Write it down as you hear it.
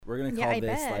We're gonna call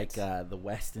this like the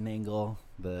Weston angle,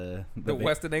 the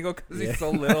Weston angle because he's so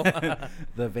little.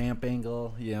 The Vamp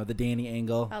angle, the Danny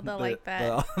angle. Oh, they'll like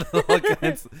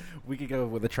that. We could go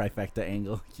with a trifecta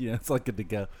angle. It's all good to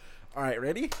go. All right,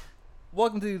 ready?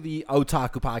 Welcome to the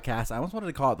Otaku Podcast. I almost wanted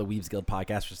to call it the Weebs Guild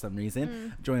Podcast for some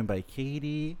reason. Joined by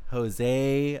Katie,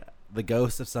 Jose, the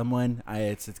ghost of someone.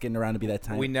 It's getting around to be that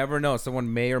time. We never know.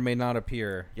 Someone may or may not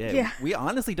appear. Yeah. We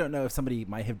honestly don't know if somebody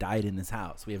might have died in this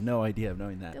house. We have no idea of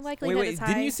knowing that. The likelihood is high.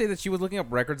 Didn't you say that she was looking up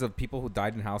records of people who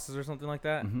died in houses or something like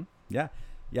that? Mm-hmm.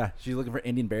 Yeah. She's looking for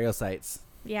Indian burial sites.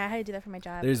 Yeah, I had to do that for my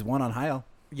job. There's one on Heil.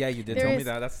 Yeah, you did tell me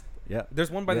that. There's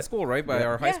one by the school, right? By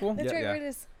our high school? That's right where it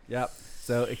is. Yep.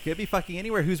 So it could be fucking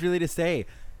anywhere. Who's really to say?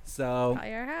 So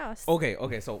probably our house.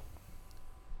 Okay. So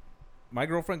my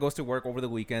girlfriend goes to work over the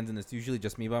weekends, and it's usually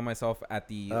just me by myself at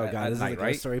the this night, is a right?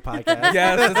 Ghost Story podcast.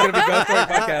 Yeah, this is gonna be Ghost Story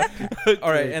podcast. Okay.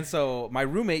 All right, and so my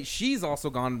roommate, she's also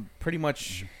gone pretty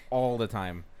much all the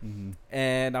time,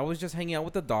 and I was just hanging out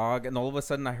with the dog, and all of a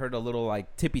sudden I heard a little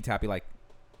like tippy tappy, like,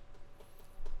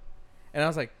 and I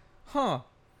was like, "Huh,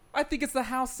 I think it's the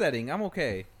house setting. I'm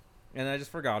okay," and I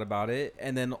just forgot about it,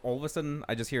 and then all of a sudden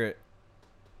I just hear it,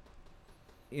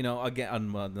 again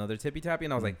on another tippy tappy,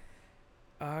 and I was like.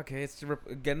 Okay, it's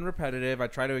getting repetitive. I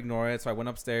try to ignore it, so I went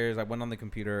upstairs. I went on the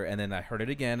computer, and then I heard it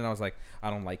again, and I was like,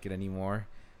 I don't like it anymore.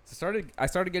 So I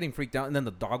started getting freaked out, and then the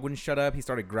dog wouldn't shut up. He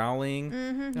started growling,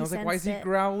 and I was like, why is he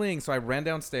growling? So I ran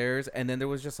downstairs, and then there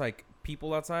was just like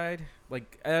people outside,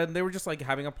 and they were just like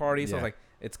having a party. So I was like,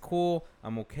 it's cool,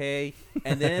 I'm okay.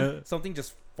 And then something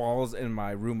just falls in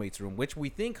my roommate's room, which we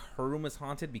think her room is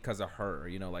haunted because of her,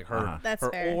 like her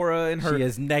fair. aura and her. She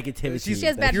has negativity. She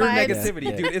has bad pure vibes.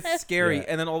 negativity, dude. It's scary.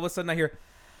 And then all of a sudden I hear.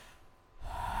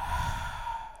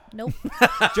 Nope.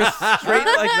 Just straight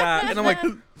like that. And I'm like,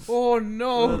 oh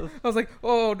no. I was like,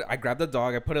 I grabbed the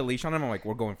dog. I put a leash on him. I'm like,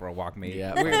 we're going for a walk, mate.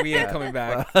 Yeah. We ain't coming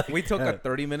back. We took a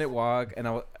 30-minute walk. And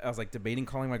I was like debating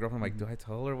calling my girlfriend. I'm like, do I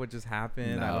tell her what just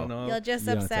happened? No. I don't know. You'll just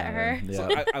upset her. Yeah.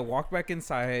 So I walked back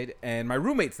inside and my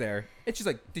roommate's there. And she's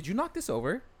like, did you knock this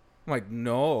over? I'm like,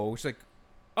 no. She's like,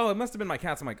 oh, it must have been my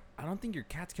cats. I'm like, I don't think your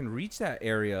cats can reach that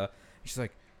area. And she's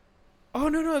like, oh,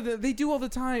 no, they do all the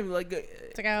time. Like,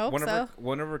 I hope so.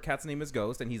 One of her cat's name is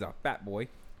Ghost, and he's a fat boy.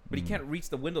 But he can't reach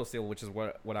the windowsill, which is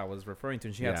what I was referring to.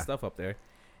 And she had stuff up there.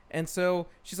 And so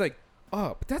she's like,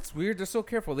 oh, but that's weird. They're so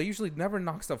careful. They usually never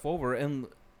knock stuff over. And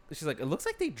she's like, it looks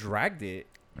like they dragged it.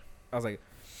 I'm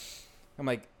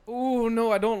like, oh,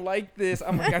 no, I don't like this.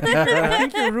 I'm like, I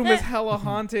think your room is hella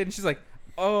haunted. And she's like,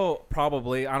 oh,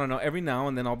 probably. I don't know. Every now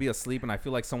and then I'll be asleep, and I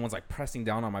feel like someone's like pressing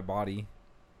down on my body.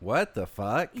 What the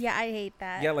fuck? Yeah, I hate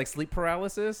that. Yeah, like sleep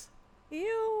paralysis.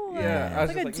 Ew. Yeah,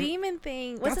 it's like a demon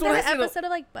thing. What's That's what that I said. episode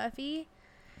of like Buffy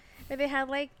where they had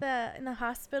like in the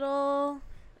hospital?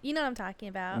 You know what I'm talking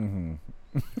about. Mm-hmm.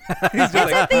 It's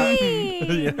a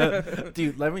thing. Yeah.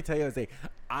 Dude, let me tell you,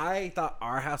 I thought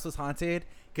our house was haunted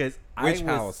because Which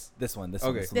house? This one.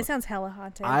 Okay. This sounds hella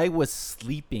haunted. I was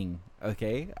sleeping.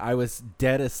 Okay, I was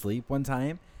dead asleep one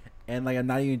time, and like I'm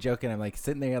not even joking. I'm like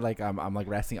sitting there, like I'm like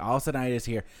resting. All of a sudden, I just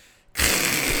hear.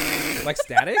 Like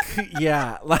static?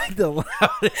 Yeah, like the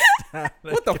loudest static.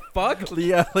 What the fuck?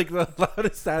 Yeah, like the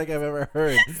loudest static I've ever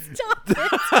heard. Stop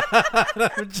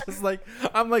it.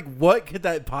 I'm like, what could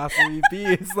that possibly be?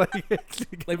 It's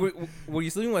like were you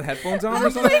sleeping with headphones on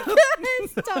or something?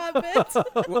 Stop it.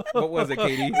 What was it,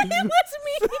 Katie? It was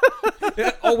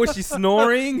me. Oh, was she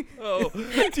snoring? oh,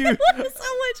 dude, It was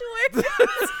so much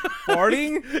worse.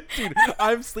 Farting? dude,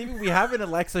 I'm sleeping. We have an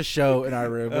Alexa show in our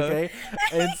room, okay?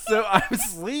 And so I'm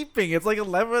sleeping. It's like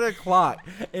 11 o'clock.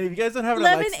 And if you guys don't have an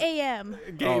 11 Alexa... a.m.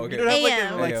 Okay, Oh, if okay. you don't have like an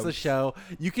AM. Alexa show,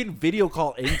 you can video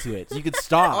call into it. So you can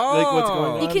stop like what's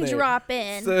going on You can there. drop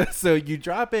in. So you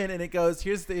drop in and it goes,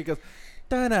 it goes,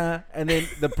 da-da, and then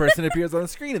the person appears on the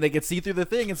screen and they can see through the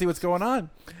thing and see what's going on.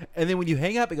 And then when you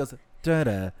hang up, it goes,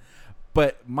 da-da.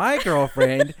 But my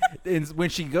girlfriend, when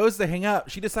she goes to hang up,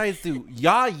 she decides to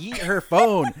yeet her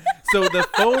phone. So the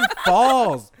phone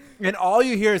falls and all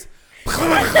you hear is,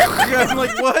 I'm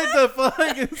like, what the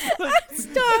fuck? It's like,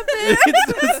 Stop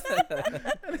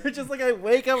it. it's just like I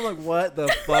wake up, I'm like, what the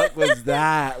fuck was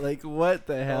that? Like, what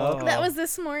the hell? That was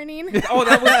this morning. Oh,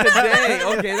 that was today.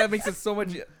 Okay, that makes it so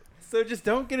much. So just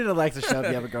don't get an Alexa show if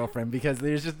you have a girlfriend because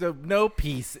there's just no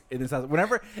peace in this house.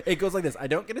 Whenever it goes like this, I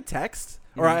don't get a text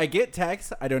or I get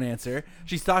text, I don't answer.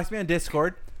 She stalks me on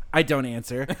Discord. I don't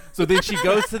answer. So then she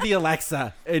goes to the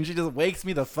Alexa and she just wakes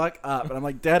me the fuck up. And I'm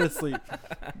like dead asleep.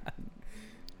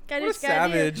 Gotta What a just gotta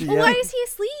do- savage. Well, Yeah. why is he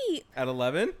asleep? At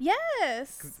 11?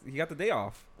 Yes. He got the day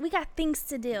off. We got things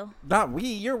to do. Not we.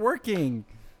 You're working.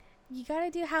 You gotta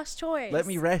do house chores. Let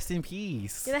me rest in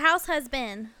peace. You're the house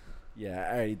husband. Yeah,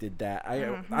 I already did that.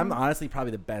 Mm-hmm. I'm honestly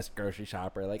probably the best grocery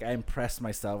shopper. Like, I impressed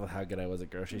myself with how good I was at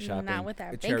grocery shopping. Not with our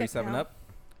A bank cherry account. 7-Up.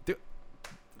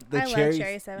 I love cherry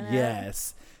 7-Up.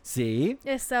 Yes. See?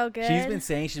 It's so good. She's been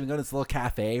saying she's been going to this little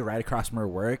cafe right across from her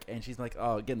work, and she's like,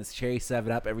 "Oh, getting this cherry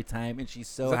 7-Up every time," and she's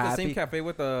so Is that happy. the same cafe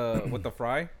with the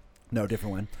fry? No,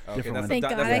 different one. Okay, Different one. Thank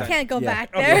That's God, the- I can't go Yeah.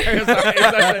 back there.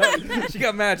 Okay. She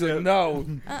got mad. She's like, no.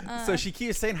 So she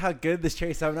keeps saying how good this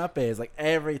cherry 7-Up is, like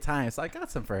every time. So I got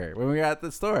some for her when we were at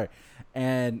the store,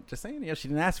 and just saying, she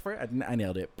didn't ask for it. I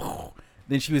nailed it.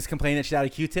 Then she was complaining that she's out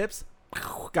of Q-tips.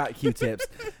 Got Q-tips.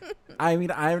 I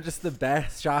mean, I'm just the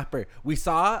best shopper.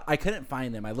 I couldn't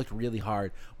find them. I looked really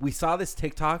hard. We saw this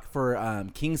TikTok for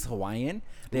King's Hawaiian.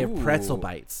 They have pretzel Ooh.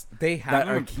 bites. They have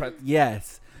them.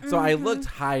 Yes. So I looked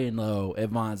high and low at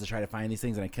Vaughn's to try to find these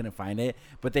things, and I couldn't find it.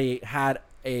 But they had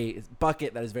a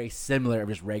bucket that is very similar of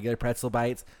just regular pretzel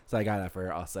bites, so I got that for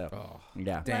her also. Oh,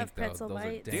 Yeah. dank, Love though. pretzel Those are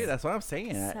bites. dank. Dude, that's what I'm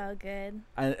saying. So good.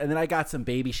 And then I got some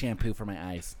baby shampoo for my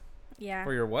eyes. Yeah.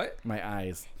 For your what? My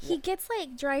eyes. He gets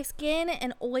like dry skin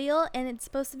and oil, and it's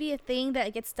supposed to be a thing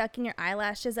that gets stuck in your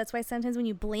eyelashes. That's why sometimes when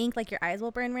you blink, like your eyes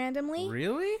will burn randomly.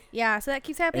 Really? Yeah, so that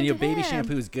keeps happening And your to baby him.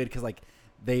 shampoo is good because like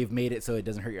they've made it so it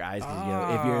doesn't hurt your eyes.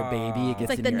 Because if you're a baby, it gets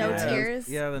like in the your no eyes. tears.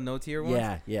 Yeah, the no tear ones.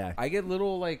 Yeah, yeah. I get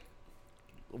little like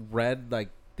red like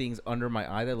things under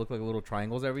my eye that look like little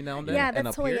triangles every now and then. Yeah, and that's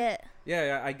up totally here. it.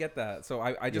 Yeah, I get that. So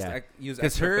I just Yeah. use 'Cause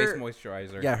extra her- face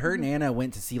moisturizer. Yeah, her Nana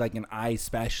went to see like an eye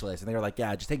specialist, and they were like,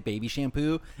 "Yeah, just take baby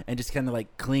shampoo and just kind of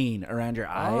like clean around your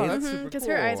Oh, eyes." that's Mhm, super 'cause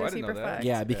cool. her eyes are I didn't know super that. fucked.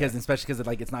 Yeah, because especially because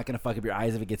like it's not gonna fuck up your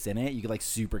eyes if it gets in it. You could like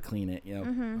super clean it, you know.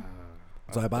 Mm-hmm.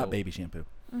 So I That's bought dope. baby shampoo.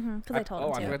 Because I told I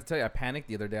him to. forgot to tell you, I panicked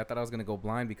the other day. I thought I was gonna go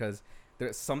blind because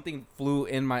something flew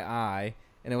in my eye,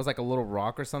 and it was like a little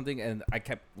rock or something, and I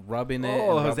kept rubbing it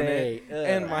Oh, and rubbing Jose. it,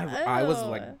 and my eye was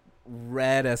like Ew.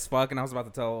 red as fuck. And I was about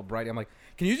to tell Brady, I'm like,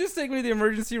 "Can you just take me to the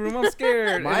emergency room? I'm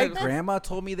scared." My And it- grandma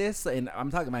told me this, and I'm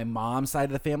talking my mom's side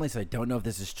of the family, so I don't know if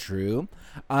this is true.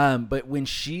 But when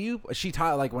she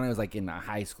taught like when I was like in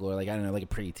high school or like I don't know like a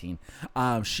preteen,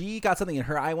 she got something in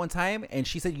her eye one time, and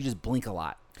she said you just blink a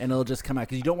lot and it'll just come out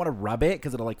because you don't want to rub it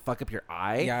because it'll like fuck up your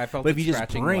eye. Yeah, I felt But it if you just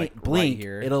scratching, blink, like, blink, right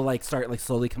here. it'll like start like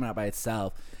slowly coming out by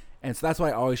itself. And so that's what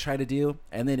I always try to do.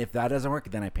 And then if that doesn't work,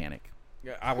 then I panic.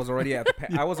 Yeah, I was already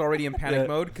I was already in panic Yeah.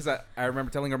 mode because I remember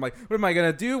telling her, I'm like, "What am I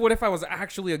gonna do? What if I was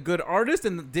actually a good artist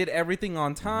and did everything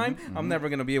on time? I'm never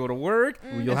gonna be able to work.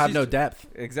 You'll And have she's no ju- depth.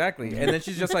 Exactly." And then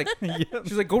she's just like,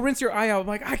 she's like, "Go rinse your eye out." I'm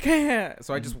like, "I can't."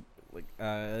 So I just like,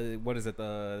 what is it?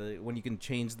 When you can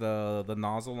change the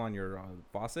nozzle on your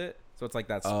faucet, so it's like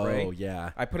that spray. Oh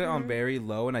yeah. I put it on very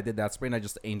low, and I did that spray, and I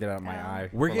just aimed it at my Oh. eye.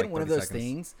 We're for, getting like, one of 30 those seconds.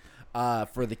 things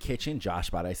for the kitchen. Josh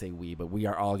bought. I say we, but we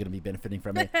are all going to be benefiting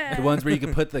from it. The ones where you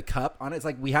can put the cup on it. It's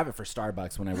like we have it for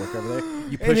Starbucks when I work over there.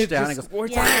 You And push it down and it just goes.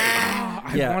 squirts Yeah.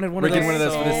 out. I Yeah, wanted one we're of getting those one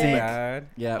of those for the so sink. bad.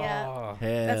 Yeah. Yeah. Oh.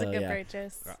 That's a Hell good yeah.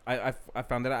 purchase. I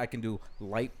found out I can do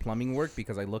light plumbing work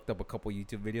because I looked up a couple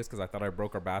YouTube videos because I thought I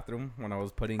broke our bathroom when I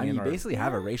was putting I mean, in you our. basically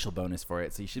have a racial bonus for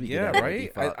it, so you should be good Yeah, at it by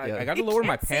right. default. I Yeah. gotta lower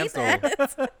my Can't say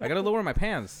pants though. that. I gotta lower my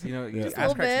pants. You know, Yeah. Just a ass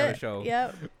little cracks gotta bit. show.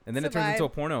 Yep. And then it It's a turns into a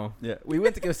vibe. porno. Yeah, we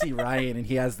went to go see Ryan, and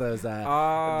he has those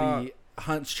the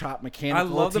Hunch Chop I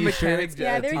mechanical love the t-shirts. mechanics.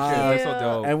 Yeah, they're t-shirts. They're so cute.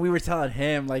 dope. And we were telling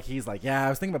him, like, he's like, yeah, I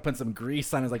was thinking about putting some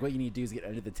grease on. I was like, what you need to do is get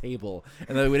under the table.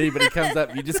 And then when anybody comes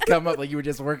up, you just come up like you were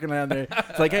just working on there.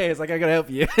 It's like, hey, it's like, I gotta help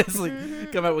you. It's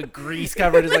like, come up with grease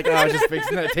covered. It's like, oh, I was just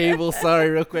fixing that table. Sorry,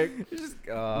 real quick.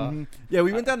 Yeah,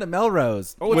 we went down to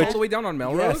Melrose. Oh, it's which- all the way down on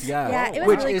Melrose. Yes, yeah. Yeah, it was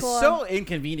which really is cool. so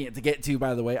inconvenient to get to,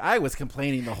 by the way. I was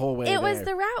complaining the whole way It was there.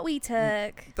 the route we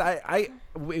took.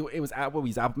 It was Apple. We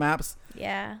used Apple Maps.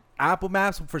 Yeah. Apple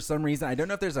Maps, for some reason, I don't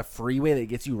know if there's a freeway that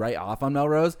gets you right off on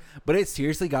Melrose, but it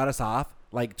seriously got us off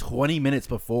like 20 minutes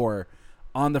before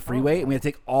on the freeway, and we had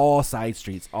to take all side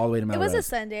streets all the way to It Melrose. was a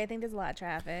Sunday. I think there's a lot of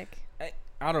traffic.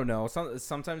 I don't know.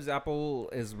 Sometimes Apple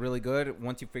is really good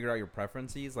once you figure out your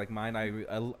preferences. Like mine,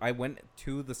 I went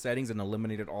to the settings and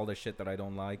eliminated all the shit that I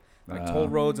don't like toll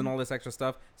roads and all this extra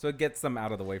stuff. So it gets them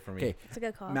out of the way for me. Okay. It's a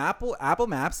good call. Apple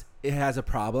Maps, it has a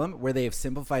problem where they have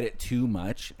simplified it too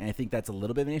much, and I think that's a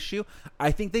little bit of an issue.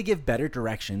 I think they give better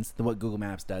directions than what Google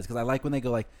Maps does, because I like when they go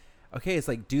like, okay, it's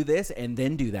like do this and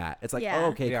then do that. It's like, Yeah. oh,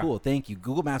 okay, Yeah. cool, thank you.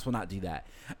 Google Maps will not do that.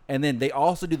 And then they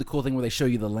also do the cool thing where they show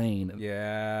you the lane.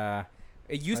 Yeah.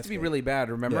 It used That's to be great. really bad.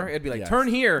 Remember? Yeah. It'd be like, Yes. turn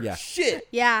here. Yeah. Shit.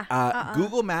 Yeah.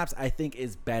 Google Maps, I think,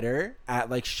 is better at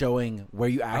like showing where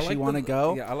you actually want to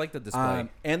go. Yeah, I like the display.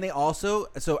 And they also,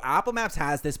 so Apple Maps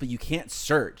has this, but you can't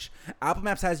search. Apple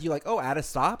Maps has you like, oh, add a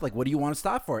stop. Like, what do you want to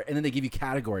stop for? And then they give you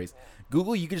categories.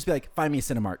 Google, you can just be like, find me a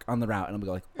Cinemark on the route, and I'll be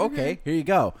like, okay, here you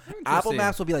go. Apple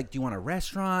Maps will be like, do you want a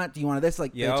restaurant? Do you want this?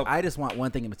 Like, Yep. bitch, I just want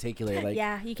one thing in particular. Like,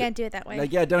 Yeah, you can't do it that way.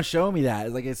 like, yeah, don't show me that.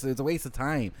 It's like it's a waste of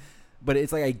time. But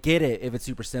it's like I get it if it's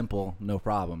super simple, no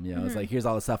problem. You know, it's like here's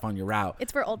all the stuff on your route.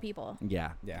 It's for old people.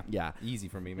 Yeah, Yeah. yeah, Easy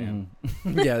for me, man.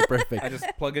 yeah, perfect. I just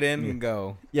plug it in and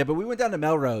go. Yeah, but we went down to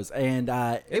Melrose, and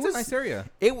it It's was a nice area.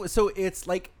 It was so it's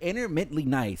like intermittently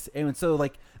nice, and so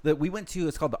like we went to,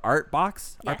 it's called the Art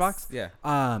Box. Art Yes. Box. Yeah.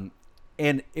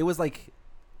 And it was like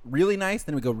really nice.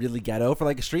 Then we go really ghetto for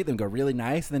like a street. Then we go really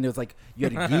nice, and then it was like you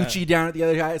had a Gucci down at the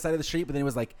other side of the street, but then it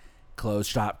was like clothes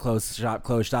shop, clothes shop,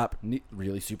 clothes shop.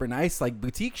 Really super nice, like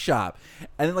boutique shop.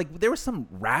 And then like there was some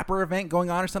rapper event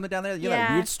going on or something down there. You know, that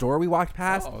Yeah. weird store we walked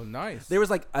past. Oh, nice. There was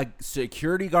like a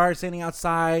security guard standing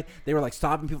outside. They were like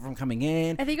stopping people from coming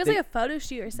in. I think it was They- like a photo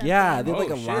shoot or something. yeah, they had Oh, like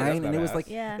a shit, that's line, and it was badass. like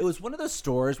Yeah. it was one of those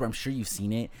stores where I'm sure you've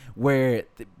seen it, where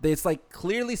it's like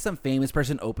clearly some famous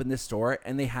person opened this store,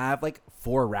 and they have like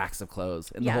 4 racks of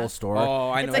clothes in Yeah. the whole store. Oh,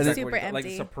 I It's, know. like, exactly super what you- like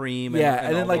empty. Supreme. Yeah,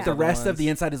 and then all like those the other rest of the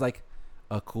ones. inside is like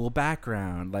a cool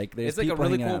background. Like there's It's like a people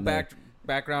really hanging out cool in there.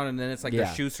 background, and then it's like Yeah.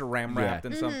 the shoes are ram wrapped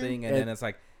Yeah. in something, and It- then it's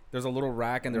like there's a little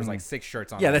rack, and there's like 6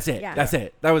 shirts on. Yeah, it. that's it. Yeah. That's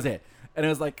it. That was it. And it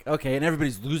was like, okay, and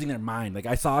everybody's losing their mind. Like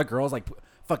I saw girls like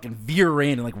fucking veer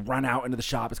in and like run out into the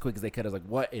shop as quick as they could. I was like,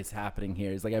 what is happening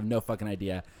here? It's like I have no fucking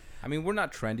idea. I mean, we're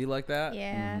not trendy like that.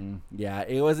 Yeah. Yeah,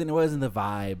 it wasn't the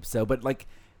vibe. So, but like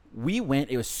we went,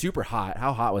 it was super hot.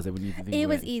 How hot was it when you? It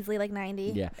was went? easily like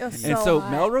 90. Yeah, It was and so so hot.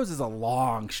 Melrose is a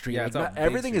long street. Yeah, Like, it's a not- big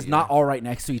everything is street, not yeah. all right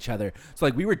next to each other. So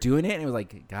like we were doing it, and it was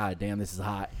like, God damn, this is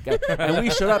hot. And we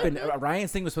showed up, and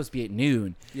Ryan's thing was supposed to be at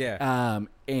noon. Yeah.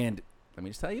 And let me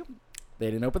just tell you, they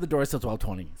didn't open the doors till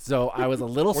 12:20. So I was a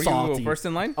little Were salty. you first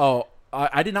in line? Oh,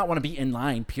 I did not want to be in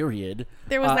line. Period.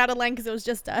 There was not a line because it was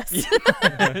just us.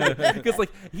 Because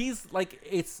like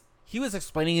he was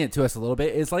explaining it to us a little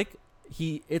bit. It's like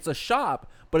it's a shop,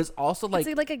 but it's also like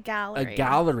It's like a gallery. a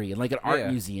gallery and like an art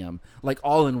Yeah. museum, like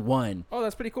all in one. Oh,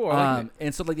 that's pretty cool. I like it.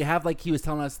 And so like they have like he was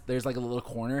telling us there's like a little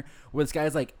corner where this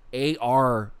guy's like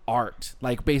AR art,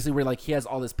 like basically where like he has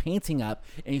all this painting up,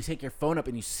 and you take your phone up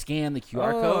and you scan the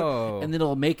QR Oh. code, and then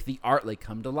it'll make the art like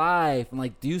come to life and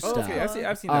like do Oh, stuff. okay,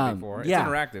 I've seen that before. yeah. It's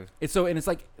interactive. It's so, and it's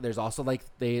like there's also like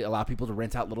they allow people to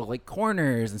rent out little like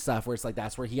corners and stuff where it's like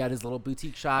that's where he had his little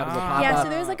boutique shop, his little Ah. pop Yeah, up. so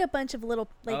there's like a bunch of little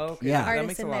like Okay, Yeah. that artists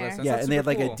makes a in lot of there. sense. Yeah, That's and they had super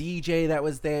like cool. a DJ that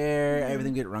was there.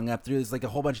 Everything get rung up through. There's like a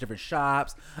whole bunch of different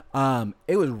shops.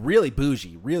 It was really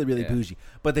bougie, really Yeah. bougie.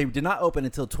 But they did not open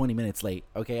until 20 minutes late.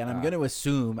 Okay, and I'm Ah. going to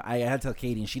assume I had to tell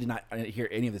Katie, and she did not hear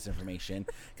any of this information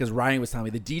because Ryan was telling me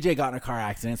the DJ got in a car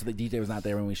accident, so the DJ was not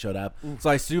there when we showed up. So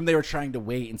I assumed they were trying to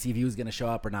wait and see if he was going to show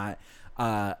up or not.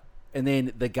 And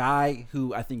then the guy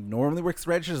who I think normally works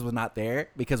registers was not there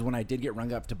because when I did get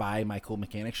rung up to buy my cool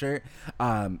mechanic shirt,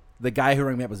 the guy who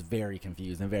rung me up was very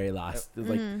confused and very lost. It was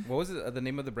like What was it? The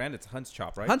name of the brand? It's Hunt's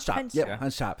Chop, right? Hunch Chop. Hunch Yep, Chop.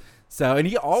 Hunch Chop. So, and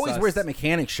he always Sus. wears that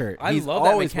mechanic shirt. I He's love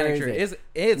that always mechanic wears shirt. it.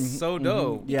 It's so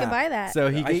dope. Yeah. can buy that. So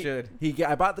he I gave, should.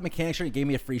 I bought the mechanic shirt. He gave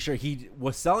me a free shirt. He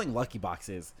was selling lucky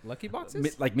boxes, Lucky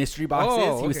boxes? like mystery boxes.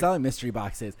 Oh, He was okay. selling mystery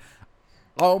boxes.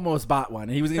 Almost bought one.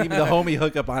 And he was gonna give me the homie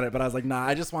hookup on it, but I was like, nah.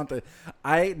 I just want the.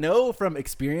 I know from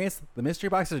experience, the mystery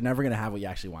boxes are never gonna have what you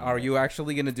actually want. Are you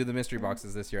actually going to do the mystery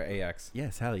boxes this year, AX?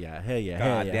 Yes, hell yeah, hell yeah, God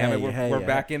hell yeah, damn hell it, yeah, we're, hell we're yeah.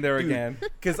 back in there Dude, again.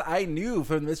 Because I knew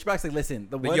from the mystery box, like, listen,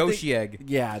 the The one Yoshi thing, egg.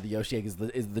 Yeah, the Yoshi egg is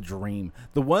the dream.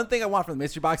 The one thing I want from the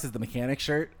mystery box is the mechanic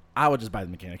shirt. I would just buy the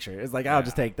mechanic shirt. It's like I'll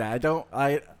just take that.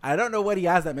 I don't know what he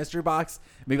has that mystery box.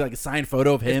 Maybe like a signed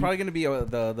photo of It's him. probably going to be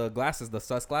the glasses, the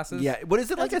sus glasses. Yeah, what is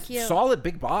it like? Those A are cute. solid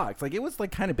big box. Like it was like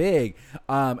kind of big.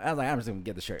 I was like, I'm just gonna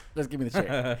get the shirt. Just give me the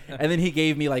shirt. And then he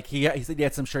gave me like he said he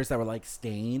had some shirts that were like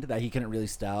stained that he couldn't really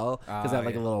sell because they had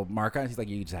like yeah. a little mark on it. He's like,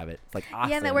 you can just have it. It's like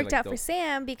awesome. Yeah, and that worked Like out for dope.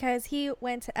 Sam because he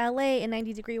went to LA in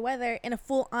 90-degree weather in a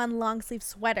full-on long-sleeve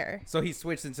sweater. So he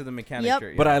switched into the mechanic Yep.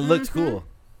 shirt. But yeah. I looked cool.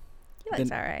 He looks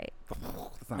Then- all right. That's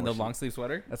not And what the she- long sleeve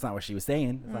sweater? That's not what she was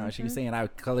saying. That's not what she Mm-hmm. was saying. I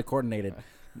color coordinated.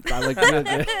 I looked really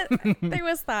good. There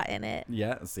was thought in it.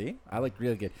 Yeah, see, I looked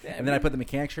really good. Yeah, And then I man. put the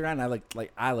mechanic shirt on. And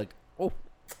I looked. Oh.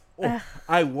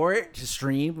 I wore it to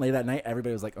stream late that night.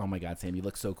 Everybody was like, "Oh my god, Sam, you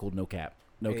look so cool. No cap,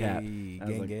 no cap." Hey, I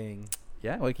was gang, like, gang.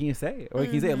 Yeah, what can you say? What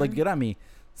can you say? It looked good on me.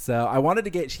 So I wanted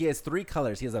to get. She has 3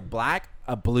 colors. He has a black,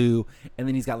 a blue, and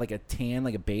then he's got like a tan,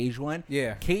 like a beige one.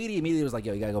 Yeah. Katie immediately was like,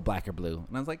 "Yo, you gotta go black or blue,"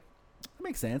 and I was like, That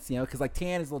makes sense, you know, because like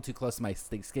tan is a little too close to my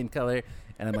skin color,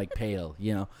 and I'm like pale,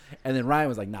 you know. And then Ryan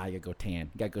was like, "Nah, you gotta go tan.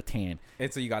 You gotta go tan."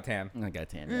 And so you got tan. I got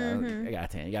tan. I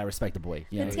got tan. You gotta respect the boy.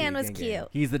 You The know, tan was gang. cute.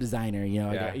 he's the designer. You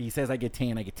know, Yeah. he says I get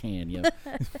tan. You know.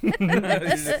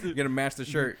 You're gonna match the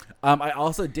shirt. I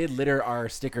also did litter our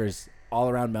stickers all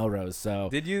around Melrose. So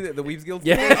Did you? The Weaves Guild?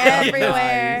 yeah, They're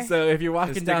everywhere. So if you're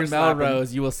walking down sticker slapping.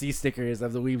 Melrose, you will see stickers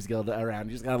of the Weaves Guild around.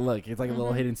 You just gotta look. It's like a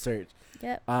little hidden search.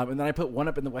 Yep. And then I put one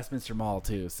up in the Westminster Mall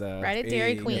too. So Right at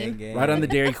Dairy Hey, Queen. gang, gang. right on the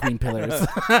Dairy Queen pillars.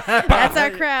 That's our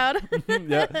crowd.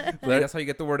 Yeah. Hey, that's how you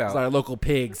get the word It's out. our local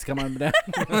pigs. Come on down.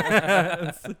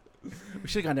 We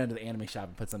should have gone down to the anime shop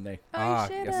and put some there. Oh,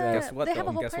 shit. Guess what? They have though?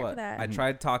 a whole Guess park what? for that. I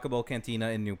tried Taco Bell Cantina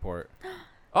in Newport.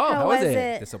 Oh, How how was was it?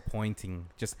 it? Disappointing.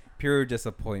 Just pure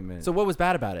disappointment. So what was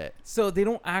bad about it? So they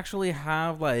don't actually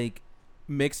have like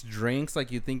mixed drinks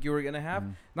like you think you were gonna have.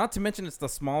 Not to mention it's the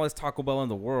smallest Taco Bell in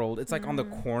the world. It's like on the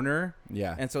corner,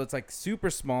 Yeah. and so it's like super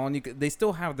small. And they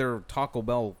still have their Taco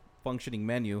Bell functioning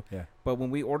menu. Yeah. But when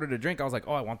we ordered a drink, I was like,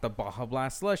 oh, I want the Baja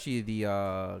Blast slushy,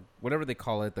 the whatever they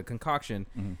call it, the concoction.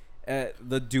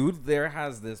 The dude there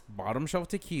has this bottom shelf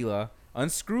tequila,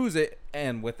 unscrews it,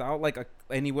 and without like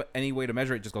any way to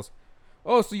measure it, just goes,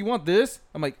 "Oh, so you want this?"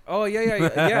 I'm like, "Oh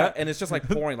yeah," and it's just like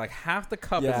pouring like half the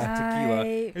cup is tequila.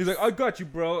 Yikes. He's like, "I got you,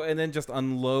 bro," and then just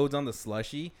unloads on the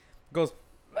slushy. Goes,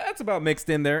 "That's about mixed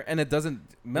in there," and it doesn't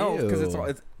melt because it's Ew.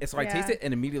 all. So I taste Yeah. it,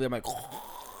 and immediately I'm like,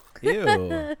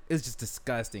 Ew. "It's just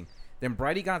disgusting." Then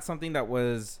Bridie got something that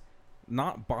was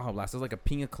not Baja Blast. It was like a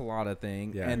pina colada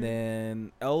thing, Yeah. and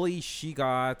then Ellie, she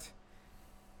got,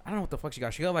 I don't know what the fuck she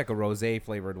got. She got like a rosé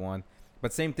flavored one,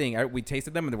 but same thing. We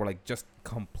tasted them, and they were like just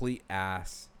complete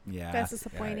ass. Yeah. That's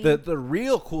disappointing. The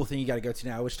real cool thing you got to go to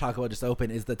now, which Taco Bell just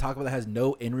opened, is the Taco Bell that has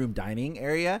no in-room dining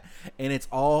area, and it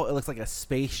looks like a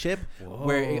spaceship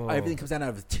where Whoa. everything comes down out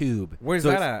of a tube. Where's So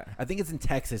that it's- at? I think it's in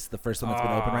Texas, the first one that's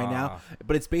been open right now. Ah.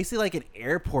 But it's basically like an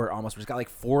airport almost, where it's got like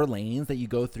 4 lanes that you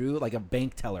go through, like a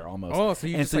bank teller almost. Oh, so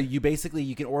you and just so like- you basically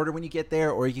you can order when you get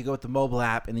there, or you can go with the mobile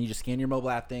app, and then you just scan your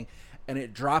mobile app thing. And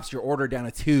it drops your order down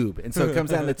a tube, and so it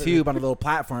comes down the tube on a little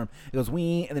platform. It goes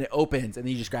wee, and then it opens, and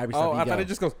then you just grab your stuff. Oh, and you I thought go. it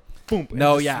just goes boom. and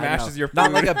No, just yeah, smashes no. your food.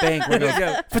 Not like a bank where it goes.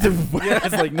 Yeah.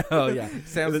 It's like no, yeah.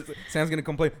 Sam's gonna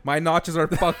complain. My notches are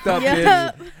fucked up,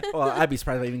 Yeah. bitch. Well, I'd be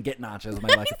surprised if I even get nachos with my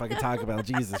lucky fucking Taco Bell.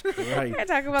 Jesus Christ.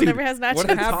 Taco Bell Dude, never has nachos. what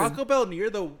happened? Taco Bell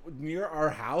near our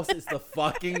house is the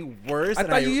fucking worst. I and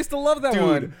thought you used to love that dude,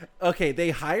 one. okay, they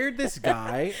hired this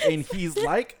guy, and he's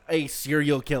like a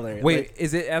serial killer. Wait, Like,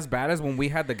 is it as bad as when we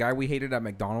had the guy we hated at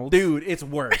McDonald's? dude, it's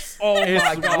worse. Oh it's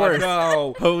my god, worse.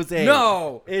 no. Jose.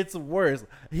 No. It's worse.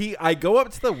 I go up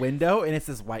to the window, and it's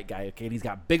this white guy, okay, and he's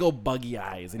got big old buggy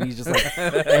eyes, and he's just like,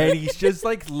 and he's just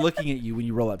like looking at you when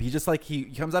you roll up. He's just like, he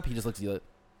comes up, he just looks at you, like,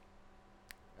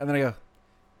 and then I go,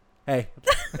 hey,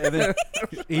 and then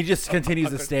he just continues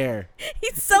to stare,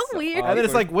 He's so weird. and then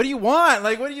it's like, what do you want?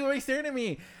 Like, what are you staring at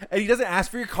me? And he doesn't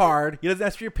ask for your card, he doesn't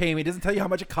ask for your payment, he doesn't tell you how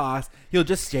much it costs. He'll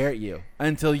just stare at you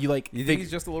until you like. You think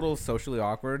he's just a little socially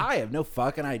awkward? I have no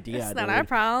fucking idea. That's not dude. our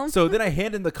problem. So then I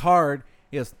hand him the card.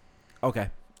 He goes, okay.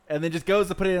 And then just goes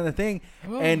to put it in the thing.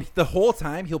 And the whole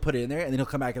time he'll put it in there, and then he'll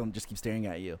come back and just keep staring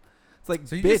at you. It's like,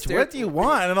 So you just bitch, stare- what do you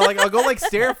want? And I'm like, I'll go like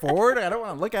stare forward. I don't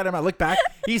want to look at him. I look back.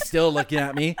 He's still looking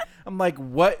at me. I'm like,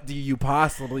 what do you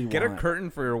possibly Get a want? curtain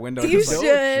for your window. You just like-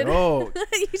 should. Joke.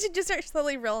 You should just start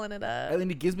slowly rolling it up. And then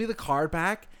he gives me the card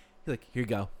back. He's like, here you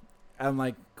go. I'm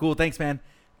like, cool, thanks, man.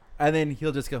 And then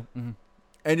he'll just go, and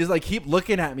just like keep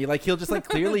looking at me. Like he'll just like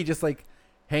clearly just like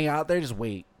hang out there, just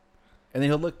wait. And then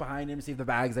he'll look behind him, see if the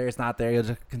bag's there. It's not there. He'll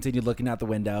just continue looking out the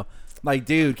window. I'm like,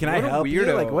 dude, can I What a help you?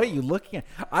 weirdo. Like, what are you looking at?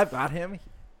 I've got him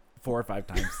 4 or 5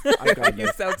 times. I've got You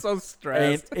him. sound so And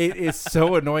stressed. it is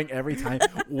so annoying every time.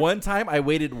 One time I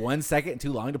waited 1 second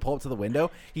too long to pull up to the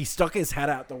window. He stuck his head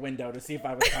out the window to see if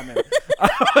I was coming.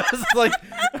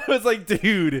 I was like,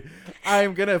 dude,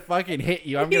 I'm gonna fucking hit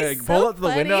you. I'm gonna He's pull so up to the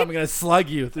window. funny. I'm gonna slug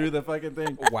you through the fucking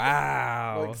thing.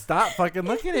 Wow. Like, stop fucking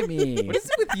looking at me. What is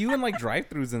it with you and like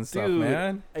drive-throughs and stuff,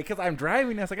 man? Because I'm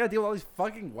driving now, so I gotta deal with all these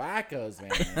fucking wackos,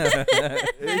 man.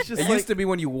 It's just It like, used to be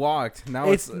when you walked. Now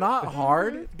it's not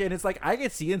hard. And it's like I can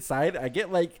see inside. I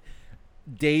get like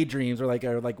daydreams or like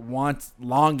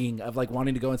longing of like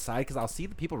wanting to go inside because I'll see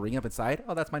the people ring up inside.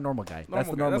 Oh, that's my normal guy. That's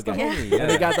the normal guy. homie. And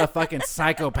they got the fucking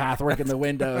psychopath working the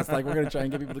window. It's like we're gonna try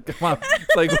and get people to come up.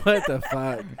 It's like what the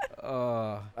fuck?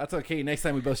 That's okay. Next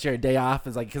time we both share a day off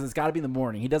is like because it's got to be in the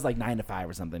morning. He does like 9 to 5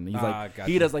 or something. He's like gotcha.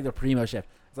 he does like the primo shift.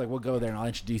 It's like we'll go there and I'll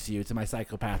introduce you to my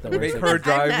psychopath. That Make works her at-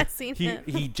 drive. I've not seen he him.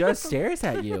 he just stares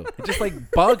at you, just like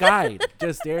bug eyed,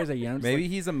 just stares at you. I'm just Maybe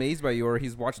like, he's amazed by you, or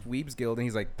he's watched Weeb's Guild and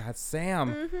he's like, "That's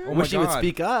Sam." Mm-hmm. Oh my wish he would God.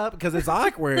 speak up because it's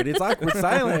awkward. It's awkward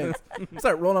silence.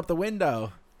 Start rolling up the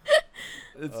window.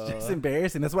 It's just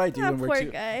embarrassing. That's what I do That when poor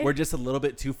guy. we're just a little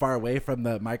bit too far away from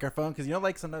the microphone because you know,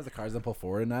 like sometimes the cars don't pull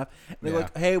forward enough. And they're Yeah.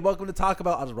 like, "Hey, welcome to talk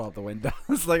about." I'll just roll up the window.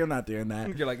 It's like I'm not doing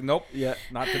that. You're like, "Nope, Yeah.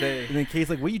 not today." And then Kate's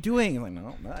like, "What are you doing?" I'm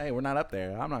like, "No, hey, we're not up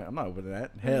there. I'm not opening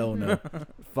that. Hell no,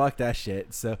 fuck that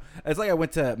shit." So it's like I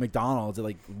went to McDonald's at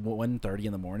like 1:30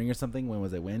 in the morning or something. When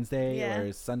was it? Wednesday Yeah.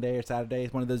 or Sunday or Saturday?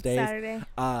 One of those days. Saturday.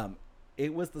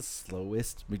 It was the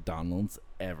slowest McDonald's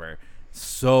ever.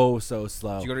 So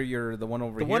slow. Did you go to the one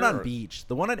over The here? one on or- Beach.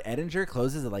 The one at Edinger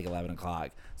closes at like 11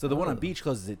 o'clock. So the one on Oh. Beach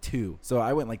closes at 2. So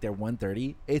I went like there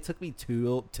 1:30. It took me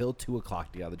till 2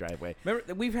 o'clock to get out of the driveway.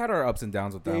 Remember, we've had our ups and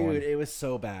downs with that Dude, one. it was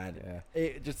so bad. Yeah.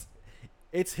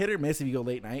 It's hit or miss if you go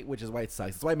late night, which is why it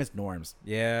sucks. That's why I miss Norms.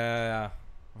 Yeah.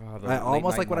 Oh, the I late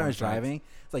almost night like when I was Norms nights. driving.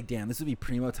 It's like, damn, this would be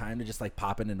primo time to just like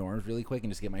pop into Norms really quick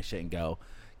and just get my shit and go.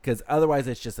 Because otherwise,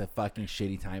 it's just a fucking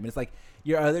shitty time. And it's like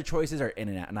your other choices are In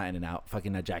and Out, not In and Out,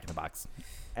 fucking a Jack in the Box.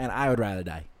 And I would rather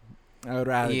die. I would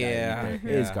rather Yeah, die.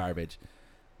 It is yeah. garbage.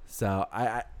 So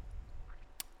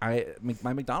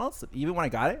my McDonald's, even when I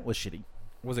got it, was shitty.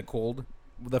 Was it cold?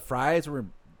 The fries were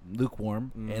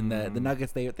lukewarm, and the Mm.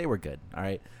 nuggets they were good. All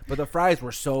right, but the fries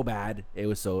were so bad. It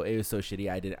was so shitty.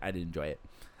 I didn't enjoy it.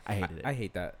 I hated it. I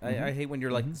hate that. Mhm. I hate when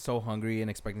you're like Mhm. so hungry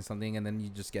and expecting something, and then you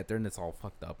just get there and it's all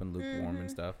fucked up and lukewarm and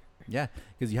Mhm. stuff. Yeah,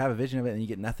 because you have a vision of it and you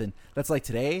get nothing. That's like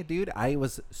today, dude. I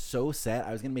was so set.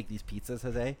 I was gonna make these pizzas,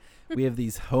 Jose. We have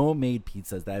these homemade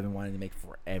pizzas that I've been wanting to make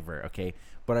forever. Okay,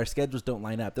 but our schedules don't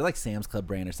line up. They're like Sam's Club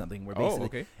brand or something. Where basically Oh,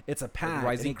 okay. it's a pack,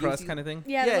 Rising and it gives crust you- kind of thing.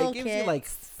 Yeah, Yeah, little it gives you kits. like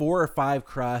 4 or 5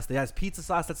 crusts. It has pizza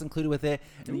sauce that's included with it,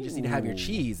 and you just need to have your Ooh.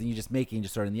 cheese, and you just make it and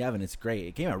just throw it in the oven. It's great.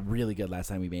 It came out really good last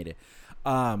time we made it.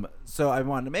 So I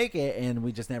wanted to make it, and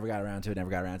we just never got around to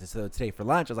it. So today for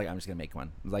lunch, I was like, I'm just gonna make one.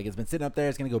 I was like, it's been sitting up there.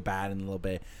 It's gonna go bad in a little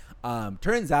bit.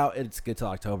 Turns out it's good till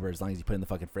October as long as you put it in the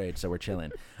fucking fridge. So we're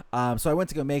chilling. So I went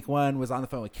to go make one. Was on the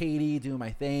phone with Katie doing my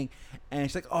thing, and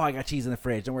she's like, "Oh, I got cheese in the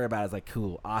fridge. Don't worry about it." I was like,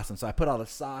 "Cool, awesome." So I put all the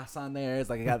sauce on there. It's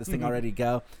like I got this thing all ready to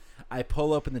go. I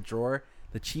pull open the drawer.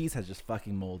 The cheese has just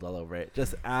fucking mold all over it.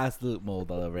 Just absolute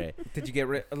mold all over it. Did you get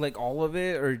rid like all of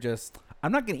it or just?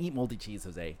 I'm not gonna eat moldy cheese,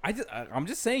 Jose. I'm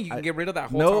just saying you can I- get rid of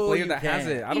that whole No, top layer you that has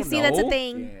can't. it. I You don't see, know. that's a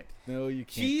thing. No, you can't.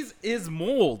 Cheese is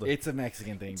mold. It's a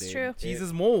Mexican thing, It's dude. true. Cheese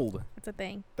is mold. It's a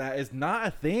thing. That is not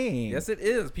a thing. Yes, it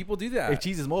is. People do that. If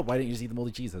cheese is mold, why didn't you just eat the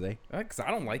moldy cheese, Jose? Because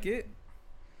I don't like it.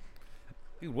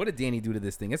 Dude, what did Danny do to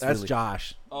this thing? It's That's really.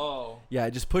 Josh. Oh. Yeah,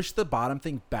 just push the bottom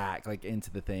thing back, like into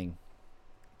the thing.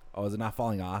 Oh, is it not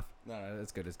falling off? No,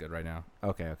 it's good. It's good right now.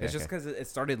 Okay, okay. It's just okay. because it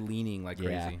started leaning like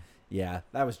Yeah. crazy. Yeah,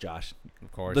 that was Josh.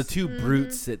 Of course. The two Mhm.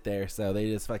 brutes sit there, so they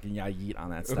just fucking yeet on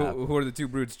that stuff. who are the two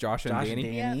brutes? Josh and Josh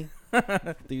Danny. and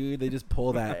Danny, dude, they just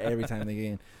pull that every time they get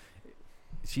in.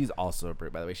 She's also a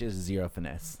brute, by the way. She has zero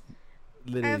finesse. I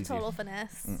Literally, have total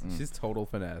finesse. Mm-mm. She's total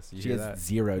finesse. You She hear has that?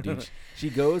 zero, dude. She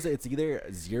goes, it's either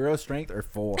 0 strength or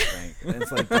full strength. And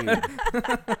it's like,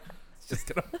 dude, It's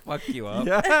just gonna fuck you up.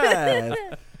 yes.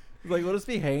 It's like, we'll just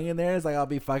be hanging there. It's like, I'll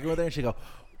be fucking with her, and she go,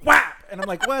 whap! And I'm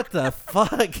like, what the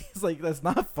fuck? It's like, that's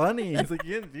not funny. It's like,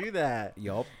 you didn't do that.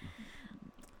 Yup.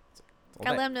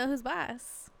 Gotta let him know who's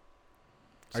boss.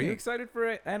 Are you excited for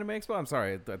Anime Expo? I'm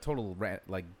sorry, the total rant,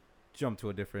 like jump to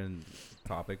a different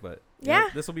topic, but Yeah.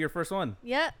 this will be your first one.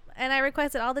 Yep. And I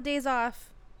requested all the days off.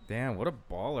 Damn, what a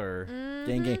baller!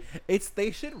 Gang, gang. Mhm.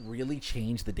 They should really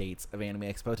change the dates of Anime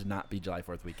Expo to not be July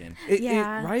 4th weekend.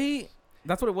 Yeah. Right?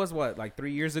 That's what it was. What, like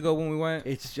 3 years ago when we went?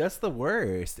 It's just the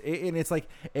worst. And it's like,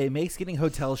 it makes getting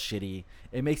hotels shitty.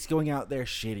 It makes going out there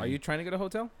shitty. Are you trying to get a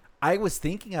hotel? I was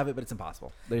thinking of it, but it's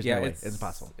impossible. There's no way. It's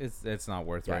impossible. It's not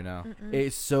worth Yeah. right now. Mm-mm.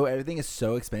 It's so, everything is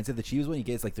so expensive. The cheapest one you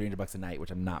get is like $300 a night,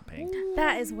 which I'm not paying.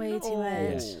 That is way too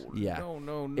Yeah. much. Yeah.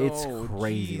 No. It's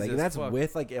crazy. Like Jesus that's fuck.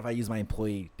 with like if I use my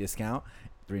employee discount,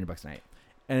 $300 a night,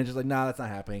 and it's just like nah, that's not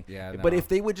happening. Yeah, But no. if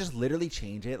they would just literally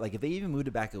change it, like if they even moved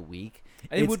it back a week,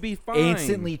 it it's would be fine.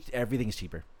 instantly everything's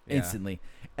cheaper. Yeah. Instantly,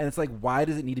 and it's like why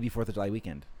does it need to be 4th of July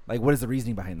weekend? Like what is the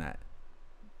reasoning behind that?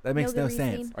 That makes No no good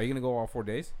sense. reasoning. Are you gonna go all 4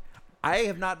 days? I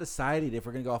have not decided if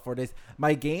we're gonna go all 4 days.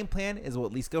 My game plan is we'll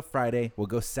at least go Friday. We'll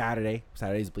go Saturday.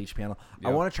 Saturday's Bleach panel. I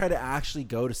Yep. want to try to actually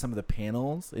go to some of the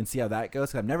panels and see how that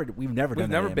goes. Cause we've never We've done that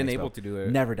never at been Expo. able to do it.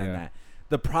 Never done Yeah. that.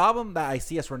 The problem that I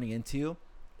see us running into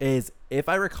is, if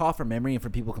I recall from memory and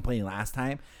from people complaining last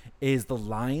time, is the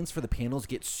lines for the panels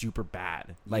get super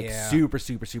bad. Like super,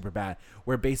 super, super bad.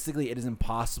 Where basically it is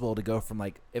impossible to go from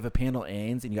like, if a panel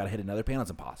ends and you got to hit another panel, it's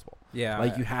impossible. Yeah.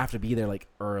 Like you have to be there like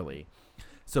early.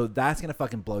 So that's going to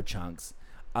fucking blow chunks.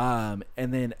 And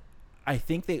then I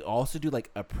think they also do like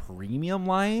a premium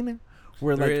line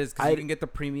where There like is, because you can get the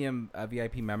premium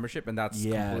VIP membership, and that's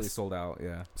completely sold out.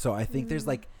 Yeah. So I think there's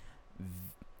like,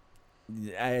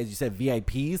 as you said,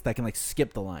 VIPs that can like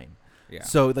skip the line. Yeah.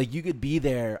 So like you could be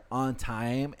there on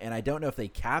time, and I don't know if they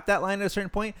cap that line at a certain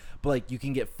point, but like you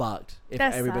can get fucked if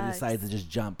That everybody sucks. decides to just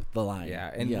jump the line. Yeah,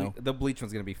 and you know? the Bleach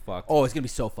one's gonna be fucked. Oh, it's gonna be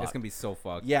so fucked. It's gonna be so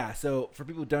fucked. Yeah. So for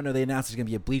people who don't know, they announced there's gonna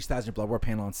be a Bleach Thousand Blood War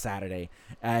panel on Saturday,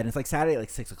 and it's like Saturday at like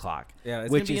 6:00. Yeah,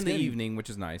 it's which gonna be is in the gonna be- evening, which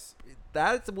is nice.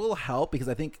 That will help because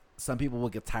I think some people will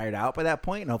get tired out by that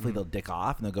point, and hopefully they'll dick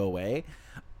off and they'll go away.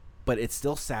 But it's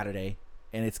still Saturday,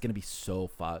 and it's gonna be so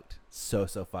fucked, so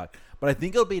fucked. But I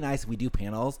think it'll be nice if we do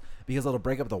panels because it'll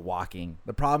break up the walking.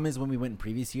 The problem is when we went in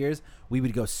previous years, we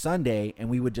would go Sunday and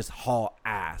we would just haul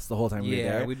ass the whole time we were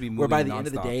Yeah, there. we'd be where by moving the end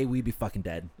of the nonstop. day, we'd be fucking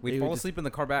dead. We'd It fall would just- asleep in the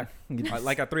car back,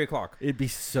 like at 3:00. It'd be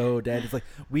so dead. It's like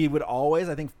we would always,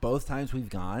 I think both times we've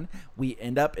gone, we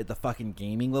end up at the fucking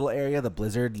gaming little area, the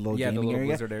Blizzard little Yeah, the gaming little area,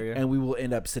 Blizzard area. and we will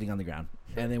end up sitting on the ground.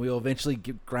 And then we will eventually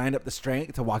grind up the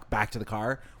strength to walk back to the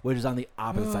car, which is on the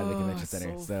opposite side of the convention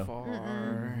center. So,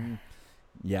 far.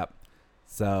 yep.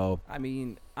 So I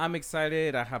mean, I'm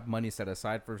excited. I have money set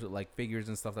aside for like figures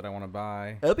and stuff that I want to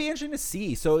buy. it'll be interesting to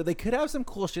see. So they could have some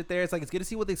cool shit there. It's like it's good to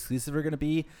see what the exclusives are going to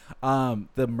be.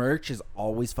 The merch is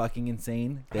always fucking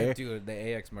insane there. Dude, the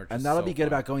AX merch. And is that'll so be good fun.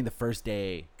 about going the first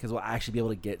day because we'll actually be able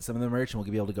to get some of the merch and we'll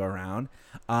be able to go around,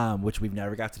 which we've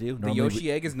never got to do. The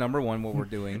Yoshi egg is number one. What we're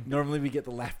doing. Normally we get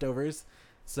the leftovers.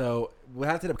 So we'll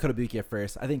have to hit up Kotobukiya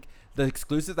first. I think the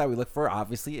exclusive that we look for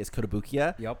obviously is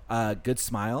Kotobukiya. Yep. Good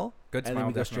Smile. Good And Smile, then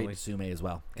we go definitely. straight to Sume as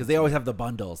well because they always have the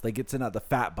bundles. They get sent out the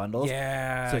fat bundles.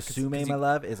 Yeah. So 'cause Sume, you- my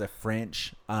love, is a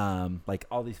French. Like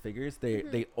all these figures,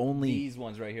 they only these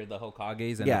ones right here, the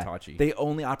Hokages and yeah Itachi. they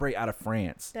only operate out of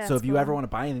France. That's so if you ever cool. want to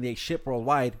buy anything, they ship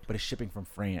worldwide, but it's shipping from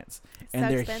France, and So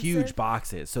they're expensive? huge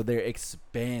boxes, so they're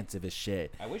expensive as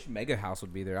shit. I wish Mega House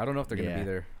would be there. I don't know if they're gonna be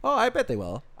there. Oh, I bet they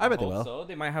will. I bet they hope will. So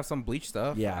they might have some Bleach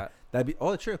stuff. Yeah, that'd be.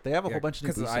 Oh, true. They have a Yeah, whole bunch of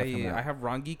new Bleach stuff coming out. I have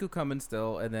Rangiku coming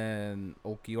still, and then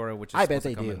Okiora, which is I bet supposed to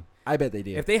they come do. in. I bet they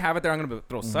do. If they have it there, I'm gonna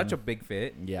throw such a big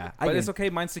fit. yeah, But it's okay.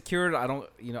 Mine's secured. I don't.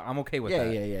 I'm okay with Yeah,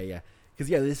 that. yeah. Because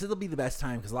this will be the best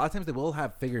time because a lot of times they will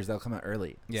have figures that'll come out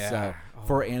early. Yeah. So Oh.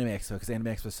 for Anime Expo because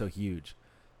Anime Expo is so huge.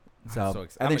 So, so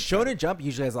ex- and I'm then excited. Shonen Jump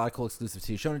usually has a lot of cool exclusives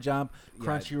too. Shonen Jump, Yeah,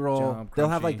 Crunchyroll, Jump, they'll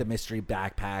have like Crunchy. the mystery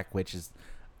backpack, which is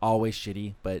always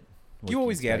shitty, but what You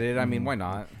always can get it. I mean, Mhm. why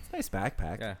not? It's a nice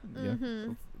backpack. Yeah.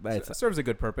 Mm-hmm. But It it's, serves a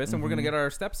good purpose, and we're gonna Mhm. get our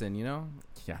steps in. yeah,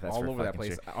 that's All for over that fucking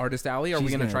place. sure. Artist Alley. Are She's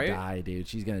we gonna try die, dude.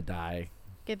 She's gonna die.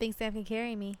 Good thing Sam can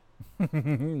carry me.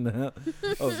 No.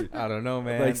 Oh, dude. it? I don't know,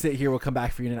 man. Like sit here, we'll come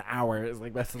back for you in an hour. It's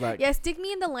like best of luck. Yeah, stick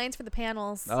me in the lines for the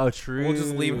panels. Oh, true. We'll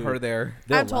just leave her there.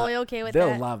 They'll I'm totally okay with They'll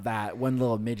that. love that. One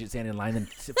little midget standing in line, and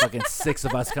fucking six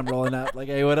of us come rolling up. Like,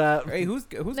 hey, what up? Hey, who's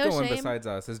No going shame. besides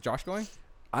us? Is Josh going?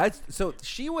 So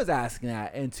she was asking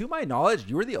that, and to my knowledge,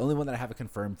 you were the only one that I have it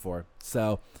confirmed for.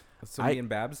 So, So I- me and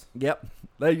Babs. yep,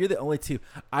 like, you're the only two.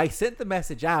 I sent the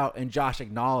message out, and Josh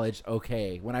acknowledged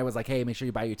okay. When I was like, hey, make sure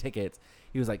you buy your tickets,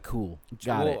 he was like, cool,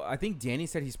 got Well, I think Danny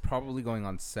said he's probably going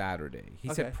on Saturday. He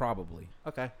Okay. said probably. it.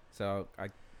 Okay. So I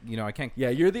can't. Yeah,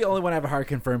 you're the only one I have a hard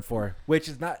confirmed for, which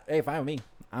is not, hey, fine with me.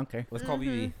 I don't care. Let's call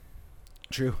Vivi.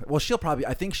 True. Well, she'll probably,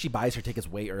 I think she buys her tickets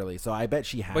way early, so I bet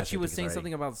she has. But she her was tickets saying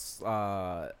already.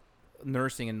 something about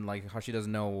nursing and like how she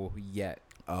doesn't know yet.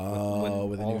 Oh,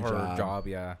 with a all new her job.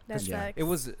 Yeah. That Yeah. sucks. It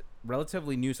was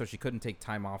relatively new, so she couldn't take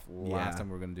time off Yeah. last time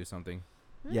we were gonna do something.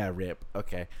 Yeah, rip.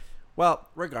 Okay. Well,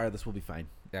 regardless, we'll be fine.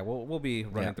 Yeah, we'll be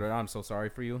running Yeah. through it. I'm so sorry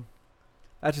for you.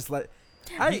 I just let.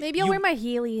 Maybe I'll you- wear my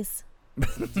Heelys.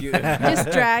 You-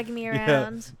 Just drag me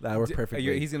around. That worked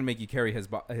perfectly. He's gonna make you carry his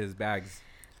bags.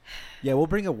 Yeah, we'll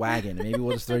bring a wagon. And maybe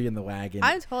we'll just throw you in the wagon.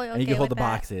 I'm totally okay and you can hold with the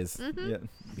that. boxes. Mhm.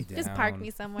 Be Just park down. me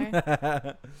somewhere.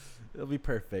 Yeah. It'll be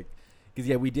perfect. Because,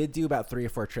 yeah, we did do about 3 or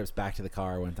 4 trips back to the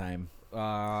car one time.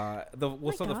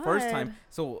 The first time, God.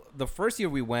 so the first year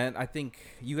we went, I think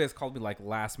you guys called me like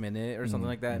last minute or something Mhm,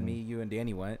 like that. And mhm. me, you, and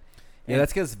Danny went. Yeah, And-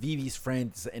 that's because Vivi's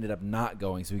friends ended up not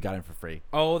going, so we got him for free.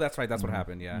 Oh, that's right. That's Mhm, what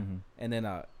happened. Yeah. mhm. And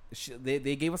then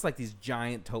they gave us like these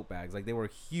giant tote bags. Like they were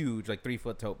huge, like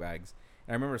 3-foot tote bags.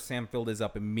 And I remember Sam filled his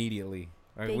up immediately.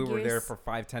 Like, we were there Figures. for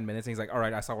 5-10 minutes, and he's like, "All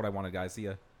right, I saw what I wanted, guys. See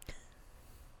ya."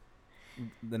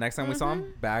 The next time we saw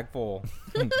him, bag full.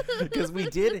 Because we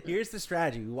did. Here's the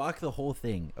strategy. We walk the whole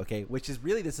thing, okay? Which is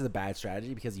really, this is a bad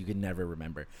strategy because you can never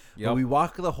remember. Yep. But we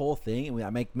walk the whole thing and I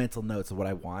make mental notes of what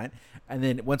I want. And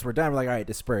then once we're done, we're like, all right,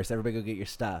 disperse. Everybody go get your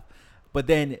stuff. But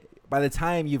then by the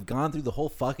time you've gone through the whole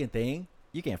fucking thing,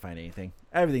 you can't find anything.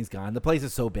 Everything's gone. The place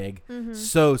is so big.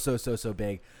 So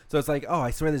big. So it's like, oh,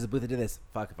 I swear there's a booth that did this.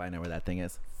 Fuck if I know where that thing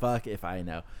is. Fuck if I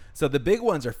know. So the big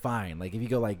ones are fine. Like if you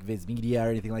go like Viz Media or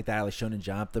anything like that, like Shonen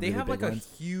Jump, They really have big like ones.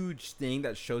 a huge thing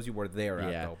that shows you where they're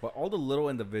at, Yeah. though. But all the little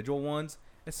individual ones,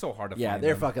 it's so hard to Yeah, find.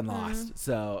 they're them. fucking lost.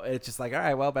 So it's just like, all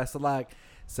right, well, best of luck.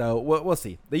 So we'll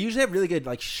see. They usually have really good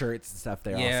like shirts and stuff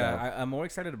there. Yeah, also. I'm more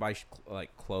excited to buy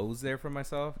like clothes there for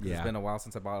myself. 'Cause Yeah. It's been a while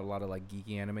since I bought a lot of like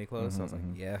geeky anime clothes. So I was like,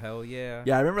 yeah, hell yeah.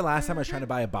 Yeah, I remember last time I was trying to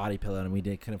buy a body pillow and we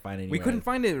couldn't find any. We couldn't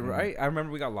find it, right? I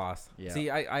remember we got lost. Yeah. See,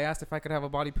 I asked if I could have a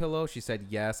body pillow. She said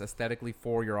yes, aesthetically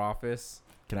for your office.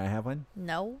 Can I have one?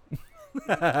 No.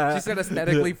 She said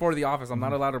aesthetically for the office. I'm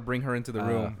not allowed to bring her into the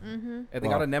room. Mm-hmm. If they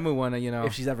got a Nemu one, you know.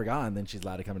 If she's ever gone, then she's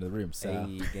allowed to come into the room. So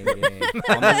Hey,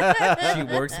 gang. She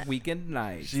works weekend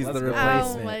nights. She's Let's the go.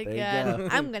 replacement. Oh my There you god. go.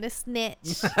 I'm gonna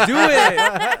snitch. Do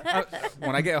it.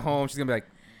 When I get home, she's gonna be like,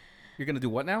 "You're gonna do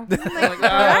what now?" I'm like,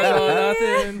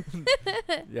 nothing.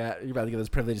 yeah, you're about to get those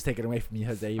privileges taken away from you,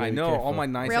 Jose. You I better be know careful. all my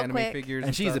nice Real anime quick. figures.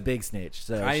 And she's stuff. a big snitch.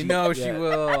 So I know she yeah.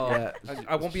 will. Yeah.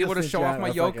 I won't be She'll able to snitch show you off out my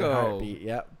in a fucking Yoko. heartbeat.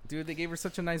 Yep. Dude, they gave her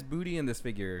such a nice booty in this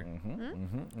figure.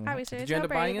 Are we sure Did you end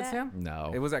up buying it, Sam?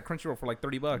 No. It was at Crunchyroll for like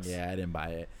 $30. Yeah, I didn't buy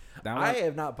it. That I one-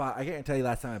 have not bought. I can't tell you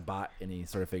last time I bought any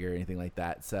sort of figure or anything like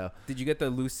that. So Did you get the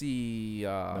Lucy?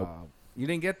 Nope. You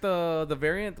didn't get the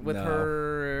variant with No.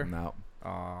 her. no,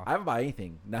 Aw, I haven't bought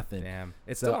anything. Nothing. damn.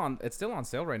 It's So- still on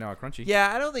sale right now at Crunchy.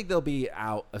 Yeah, I don't think they'll be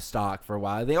out of stock for a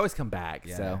while. They always come back.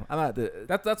 Yeah. So I'm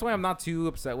not. That's why I'm not too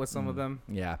upset with some of them.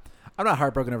 Yeah, I'm not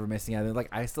heartbroken over missing out. Like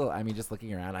I mean, just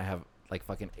looking around, I have like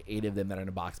fucking 8 of them that are in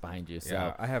a box behind you. So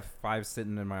Yeah, I have 5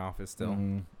 sitting in my office still.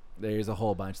 there's a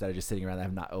whole bunch that are just sitting around that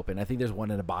have not opened. I think there's one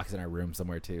in a box in our room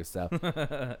somewhere too. So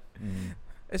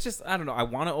It's just I don't know. I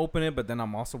want to open it, but then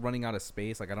I'm also running out of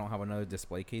space. Like I don't have another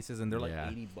display cases, and they're like Yeah.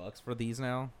 $80 for these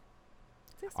now.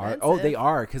 It's Are, expensive. oh, they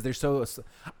are because they're so.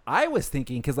 I was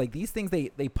thinking because like these things they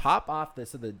pop off the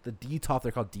DTOLF,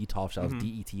 they're called DTOLF shelves,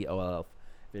 DETOLF.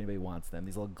 If anybody wants them,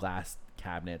 these little glass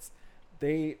cabinets,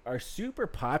 they are super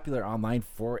popular online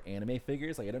for anime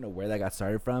figures. Like I don't know where that got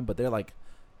started from, but they're like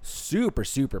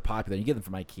super popular. You get them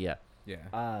from IKEA.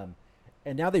 Yeah.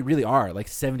 And now they really are like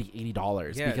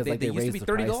 $70-$80 Yeah, because they, like they they, used to raised be the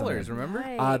price on $30. them.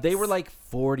 Remember? They were Yikes. like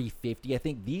 $40-$50. I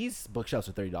think these bookshelves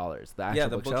are $30. The actual Yeah,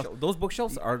 the bookshelf. those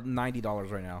bookshelves are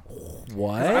 $90 right now.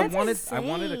 What? I That's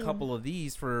wanted a insane. couple of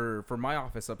these for my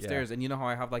office upstairs, and you know how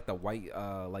I have like the white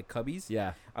like cubbies.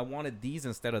 Yeah. I wanted these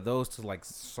instead of those to like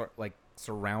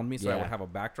surround me, so I Yeah. would have a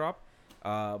backdrop.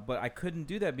 But I couldn't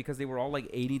do that because they were all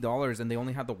like $80, and they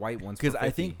only had the white ones. Because for I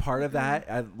 50. think part of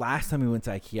that, last time we went to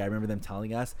IKEA, I remember them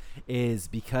telling us, is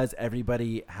because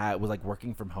everybody was like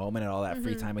working from home and had all that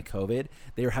free time with COVID,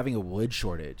 they were having a wood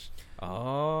shortage.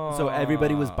 Oh, So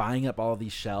everybody was buying up all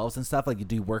these shelves and stuff, like you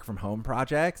do work from home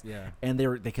projects. Yeah, And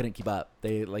they couldn't keep up.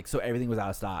 So everything was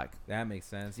out of stock. that makes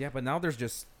sense. Yeah, but now there's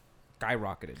just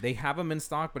skyrocketed. They have them in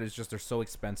stock, but it's just they're so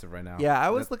expensive right now. Yeah, I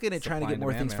was That looking at trying to supply get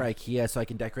more and things demand, for IKEA so I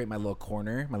can decorate my little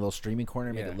corner, my little streaming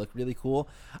corner, make Yeah. it look really cool.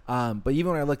 But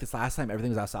even when I looked this last time,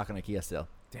 everything was out of stock on IKEA still.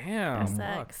 Damn,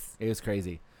 That fuck. sucks. It was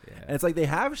crazy. Yeah. And it's like they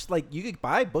have like you could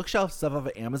buy bookshelf stuff off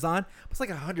of Amazon, but it's like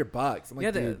 $100. I'm like,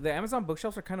 Yeah, dude, the Amazon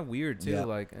bookshelves are kind of weird too. Yeah.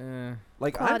 Like,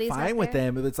 like I'm Quality's fine not with there.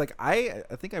 them. But it's like I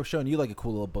think I've shown you like a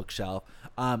cool little bookshelf,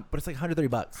 but it's like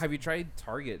 $130. have you tried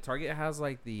Target? Target has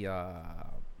like the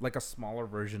like a smaller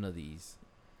version of these.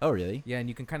 Oh really? Yeah, and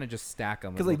you can kind of just stack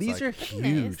them. Because like these are huge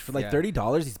nice. for like Yeah.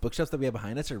 $30. These bookshelves that we have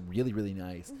behind us are really really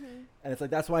nice, and it's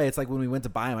like that's why it's like when we went to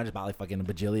buy them, I just bought like fucking a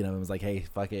bajillion of them. It was like, hey,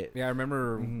 fuck it. Yeah, I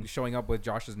remember showing up with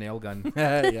Josh's nail gun,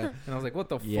 yeah, and I was like, "What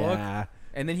the fuck?" yeah,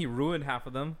 And then he ruined half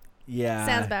of them. yeah.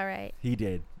 Sounds about right. He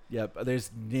did. Yep.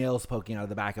 There's nails poking out of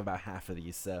the back of about half of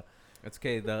these. So It's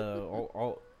okay.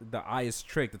 The eye is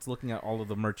tricked. It's looking at all of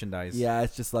the merchandise. yeah,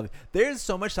 it's just lovely. There's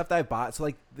so much stuff that I bought. So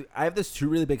like, I have this 2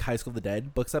 really big High School of the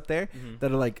Dead books up there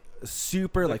that are like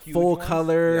super The like huge full ones?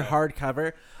 color Yeah.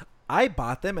 hardcover. I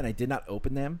bought them and I did not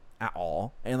open them at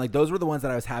all. And like those were the ones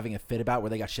that I was having a fit about where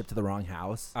they got shipped to the wrong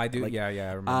house. I do. Like, yeah,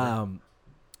 I remember.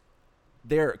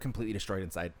 they're completely destroyed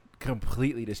inside.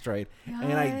 Completely destroyed.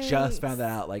 And I just found that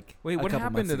out like Wait, a what couple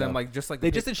happened months to them? ago. Like just like They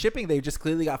the just in shipping, they just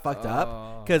clearly got fucked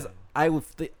up because I was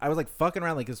like fucking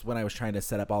around like this when I was trying to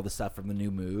set up all the stuff from the new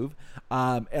move,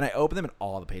 and I opened them and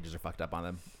all the pages are fucked up on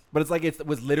them. But it's like it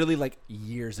was literally like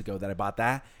years ago that I bought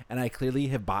that, and I clearly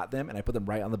have bought them, and I put them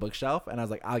right on the bookshelf, and I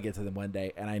was like, I'll get to them one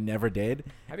day, and I never did.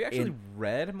 Have you actually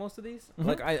read most of these?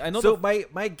 Like I know. So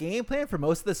my game plan for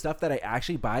most of the stuff that I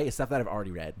actually buy is stuff that I've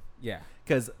already read. Yeah.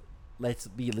 Because let's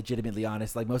be legitimately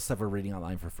honest, like most stuff we're reading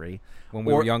online for free When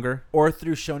we were younger, or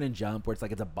through Shonen Jump, where it's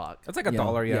like it's $1. it's like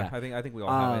 $1. Yeah. I think we all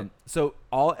have it. So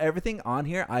everything on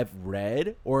here I've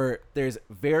read, or there's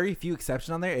very few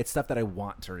exceptions on there. It's stuff that I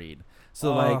want to read.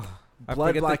 So like I Blood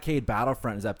forget Blockade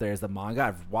Battlefront is up there as the manga.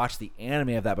 I've watched the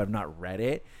anime of that, but I've not read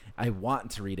it. I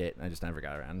want to read it, and I just never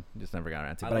got around. to.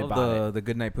 But I love bought the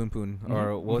Goodnight Poon Poon,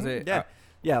 or what was it? Yeah,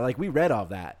 yeah. Like we read all of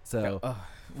that, so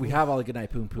we have all the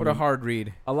Goodnight Poon Poon. What a hard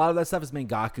read. A lot of that stuff is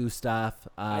Mangaku stuff.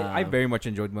 I very much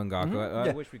enjoyed Mangaku. I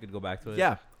yeah. wish we could go back to it.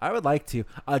 Yeah, I would like to.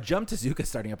 Jump to Zuka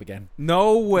starting up again.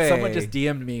 No way. Someone just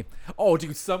DM'd me. Oh,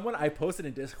 dude, I posted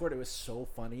in Discord. It was so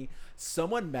funny.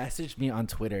 Someone messaged me on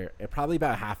Twitter probably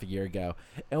about half a year ago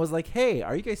and was like, hey,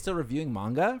 are you guys still reviewing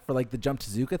manga for like the Jump to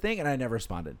Zuka thing? And I never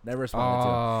responded. To it.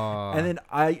 And then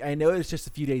I noticed just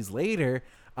a few days later,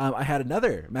 I had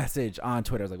another message on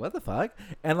Twitter. I was like, what the fuck?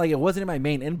 And like, it wasn't in my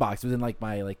main inbox. It was in like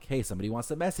my, like, hey, somebody wants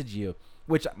to message you,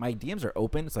 which my DMs are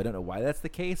open. So I don't know why that's the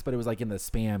case, but it was like in the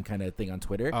spam kind of thing on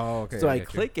Twitter. Oh, okay. So I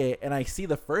click it and I see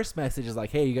the first message is like,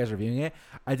 hey, you guys reviewing it?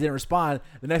 I didn't respond.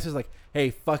 The next was like,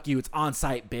 hey, fuck you. It's on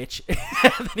site, bitch.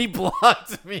 And then he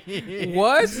blocked me.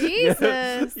 What?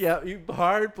 Jesus. Yeah, he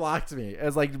hard blocked me. It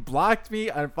was like blocked me,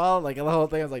 unfollowed, like the whole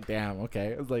thing. I was like, damn, okay.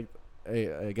 It was like,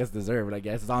 hey, I guess deserved. I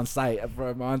guess it's on site.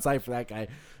 I'm on site for that guy.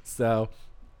 So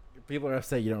people are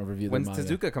upset you don't review the When's manga.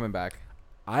 Tezuka coming back?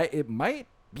 It might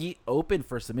be open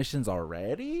for submissions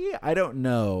already. I don't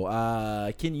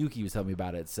know. Ken Yuki was telling me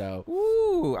about it. So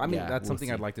Ooh, I mean Yeah, that's we'll something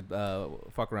see. I'd like to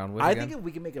fuck around with. I again. think if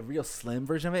we can make a real slim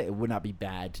version of it, it would not be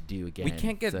bad to do again. We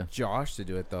can't get So. Josh to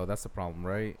do it though. That's the problem,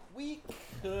 right? We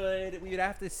could. We would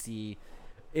have to see.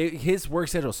 His work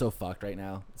schedule is so fucked right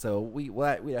now. So we'd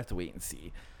have to wait and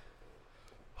see.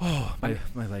 Oh, my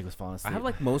leg was falling asleep. I have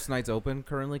like most nights open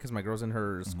currently because my girl's in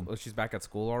her school. She's back at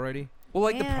school already. well,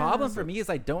 like the Yeah. problem for me is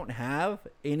I don't have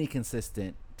any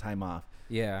consistent time off.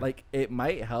 Yeah. Like it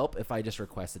might help if I just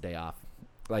request a day off.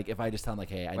 Like if I just tell them like,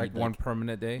 hey, I like need one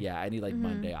permanent day. Yeah, I need like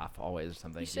Monday off always or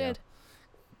something. You should.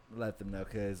 Let them know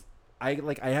because I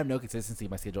have no consistency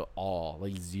in my schedule at all,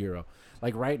 like zero.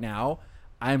 Like right now,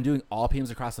 I'm doing all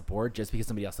PMs across the board just because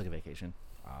somebody else took a vacation.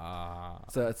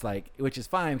 So it's like, which is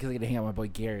fine because I get to hang out with my boy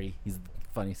Gary. He's the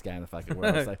funniest guy in the fucking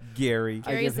world. It's like, Gary.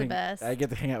 I Gary's get to the best. I get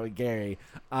to hang out with Gary.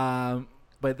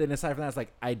 But then aside from that, it's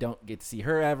like I don't get to see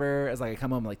her ever. It's like I come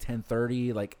home like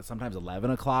 10:30, like sometimes 11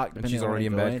 o'clock. And she's already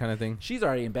in bed, kind of thing. She's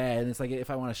already in bed, and it's like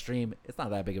if I want to stream, it's not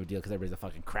that big of a deal because everybody's a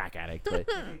fucking crack addict. But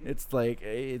it's like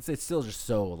it's still just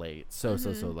so late, so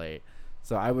late.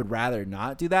 So I would rather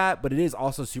not do that. But it is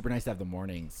also super nice to have the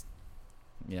mornings.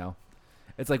 You know,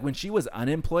 it's like when she was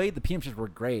unemployed, the PM shifts were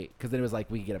great because then it was like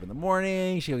we could get up in the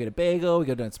morning, she go get a bagel, we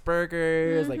go to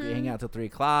Burgers, like we hang out till 3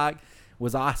 o'clock.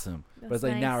 Was awesome. But it's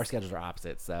like now nice. our schedules are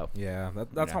opposite. So Yeah,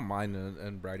 that's Yeah. how mine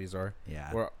and Brady's are.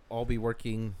 yeah. Where I'll be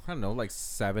working, I don't know, like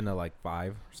 7 to like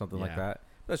 5 or something like Yeah. that.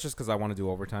 That's just because I want to do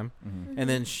overtime. Mhm. And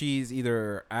then she's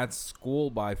either at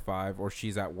school by 5 or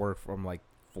she's at work from like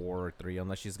 4 or 3,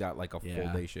 unless she's got like a full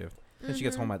Yeah. day shift. And she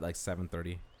gets home at like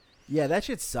 7:30. Yeah, that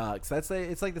shit sucks. That's like,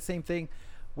 it's like the same thing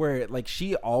where like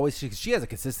she has a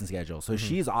consistent schedule, so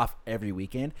she's off every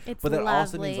weekend. It's but that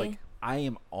also means lovely. like I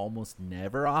am almost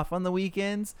never off on the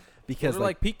weekends because Those are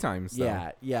like peak times.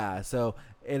 Though. yeah. So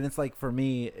and it's like for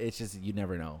me, it's just you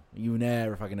never know. You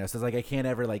never fucking know. So it's like I can't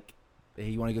ever like, hey,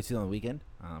 you want to go see it on the weekend?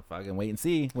 Fucking wait and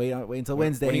see. Wait until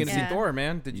Wednesday. When are you gonna Yeah. see Thor,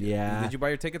 man? Did you buy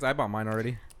your tickets? I bought mine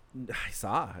already. I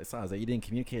saw. I was like, you didn't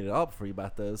communicate at all before you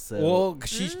bought those. So. Well,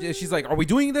 she's like, "Are we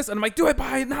doing this?" And I'm like, "Do it,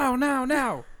 buy it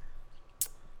now."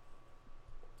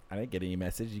 I didn't get any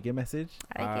message. You get a message?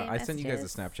 I sent you guys a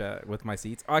Snapchat with my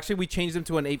seats. Oh, actually, we changed them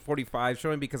to an 8:45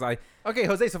 showing because Okay,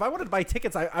 Jose. So if I wanted to buy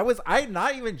tickets, I'm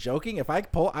not even joking. If I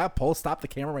stop the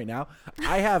camera right now.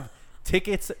 I have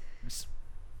tickets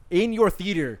in your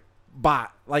theater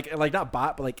bought, like not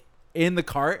bought, but like in the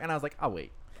cart, and I was like, I'll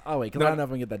wait because No, I don't know if I'm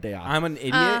gonna get that day off. I'm an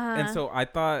idiot, and so I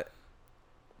thought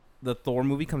the Thor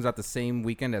movie comes out the same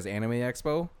weekend as Anime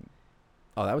Expo.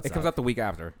 Oh, that would. It comes out the week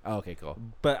after. Oh, okay, cool.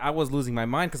 But I was losing my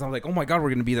mind because I was like, "Oh my god, we're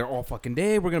gonna be there all fucking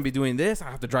day. We're gonna be doing this.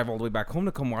 I have to drive all the way back home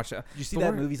to come watch it." Did you see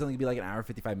that movie's only gonna be like an hour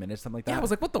 55 minutes, something like that? Yeah, I was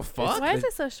like, "What the fuck?" Why is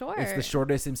it so short? It's the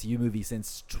shortest MCU movie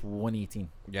since 2018.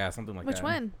 Yeah, something like Which that.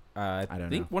 one? I don't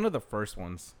think know. one of the first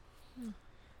ones.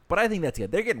 But I think that's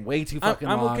good. They're getting way too fucking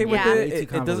I'm long. okay with Yeah. Way it.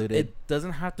 too It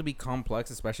doesn't have to be complex,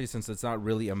 especially since it's not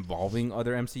really involving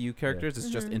other MCU characters. It's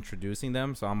just introducing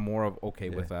them. So I'm more of okay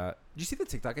with that. Did you see the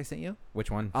TikTok I sent you?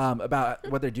 Which one? About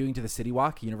what they're doing to the City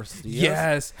Walk, Universal Studios.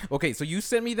 Yes. Okay, so you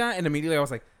sent me that, and immediately I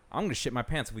was like, I'm gonna shit my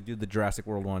pants if we do the Jurassic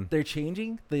World one. They're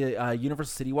changing the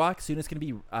Universal City Walk. Soon it's going to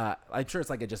be, I'm sure it's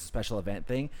like just a special event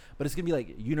thing, but it's going to be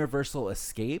like Universal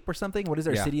Escape or something. What is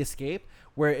their City Escape?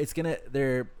 Where it's going to,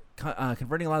 they're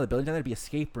converting a lot of the buildings down there to be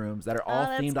escape rooms that are all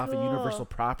that's themed off of cool. Universal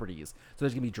properties. So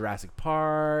there's going to be Jurassic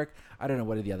Park. I don't know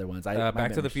what are the other ones.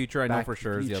 Back to the Future, I know for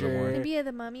sure is the other one. Maybe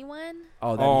the Mummy one.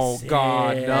 Oh, that'd Oh, be sick.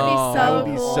 God, no. That'd be so That would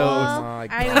be cool. so my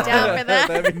I'd be down for that.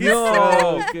 That'd be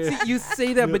No. so good. See, you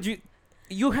say that, but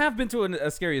you have been to a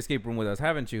scary escape room with us,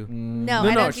 haven't you? No, No,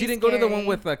 I don't she do didn't go to the scary. one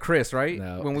with Chris, right?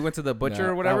 No. When we went to the butcher No,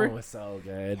 or whatever. That one was so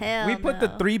good. Hell We put the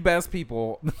no. 3 best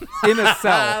people in a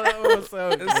cell. That one was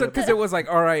so good. Because it was like,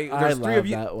 all right, I there's 3 love of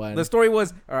you. that one. The story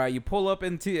was, all right, you pull up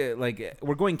into like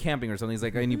we're going camping or something. He's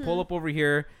like, and you pull up over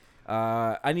here.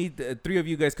 I need 3 of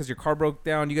you guys because your car broke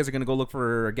down. You guys are gonna go look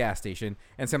for a gas station.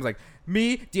 And Sam's like,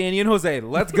 me, Danny, and Jose,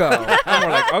 let's go. And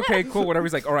we're like, okay, cool, whatever.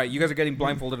 He's like, all right, you guys are getting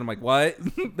blindfolded. I'm like, what?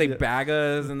 They bag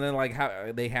us and then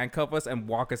like they handcuff us and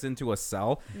walk us into a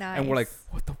cell. And we're like,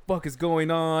 what the fuck is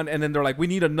going on? And then they're like, we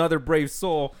need another brave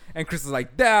soul. And Chris is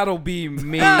like, that'll be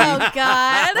me. Oh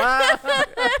God.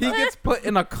 He gets put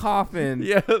in a coffin.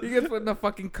 Yeah. He gets put in a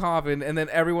fucking coffin, and then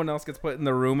everyone else gets put in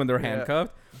the room and they're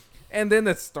handcuffed. And then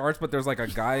it starts, but there's like a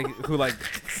guy who like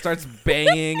starts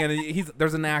banging, and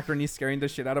there's an actor and he's scaring the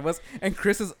shit out of us. And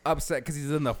Chris is upset because he's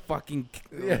in the fucking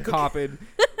coffin.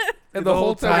 And the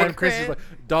whole time, Chris is like,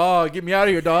 "Dog, get me out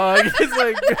of here, dog."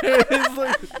 It's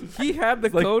like he had the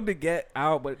like- code to get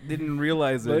out, but didn't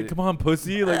realize it. like, come on,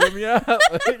 pussy, like, let me out.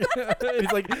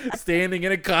 He's like standing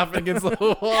in a coffin against the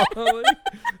wall.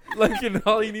 Like, and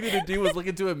all he needed to do was look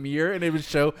into a mirror, and it would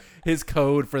show his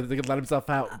code for to let himself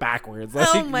out backwards. Like,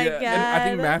 Oh my God. And I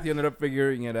think Matthew ended up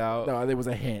figuring it out. No, there was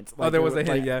a hint. Oh, there was a it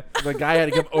hint, like, yeah. The guy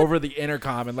had to come over the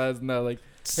intercom and let us know, like,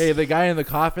 hey, the guy in the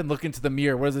coffin, look into the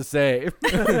mirror. What does it say?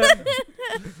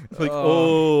 Like,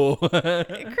 oh. Chris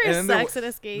And there sucks at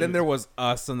escape. Then there was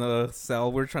us in the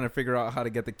cell. We're trying to figure out how to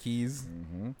get the keys.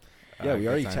 Yeah, we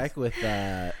already good times. checked with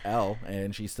Elle,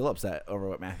 and she's still upset over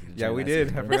what Matthew did. Yeah, to we her did.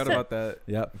 last I season. forgot about that.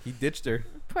 Yep. He ditched her.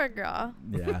 Poor girl.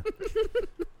 Yeah.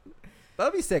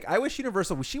 That'd be sick. I wish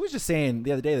Universal. She was just saying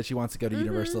the other day that she wants to go to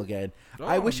Universal again.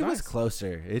 I Oh, wish it was nice.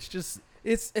 closer. It's just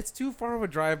It's too far of a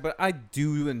drive, but I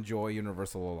do enjoy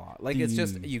Universal a lot. Like, it's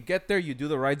just, you get there, you do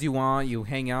the rides you want, you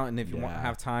hang out, and if you want Yeah.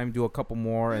 have time, do a couple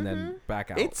more, and then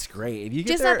back out. it's great. If you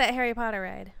get Just there, not that Harry Potter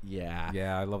ride. yeah.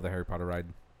 Yeah, I love the Harry Potter ride.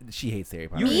 She hates Harry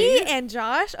Potter. Me and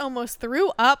Josh almost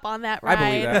threw up on that I ride.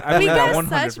 believe that. I we believe that got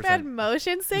 100%. such bad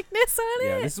motion sickness on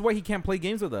Yeah, it. this is why he can't play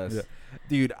games with us. Yeah.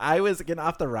 Dude, I was getting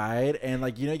off the ride, and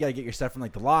like, you know, you gotta get your stuff from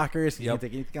like the lockers. You Yep. can't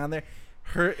take anything on there.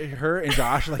 Her and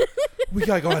Josh are like, we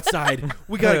gotta go outside.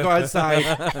 We gotta go outside.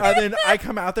 And then I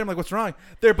come out there. I'm like, what's wrong?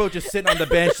 They're both just sitting on the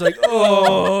bench, like,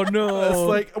 oh no. It's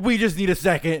like, we just need a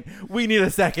second. We need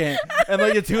a second. And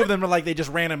like the two of them are like, they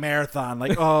just ran a marathon.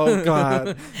 Like, oh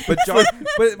god. But Josh,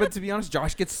 but to be honest,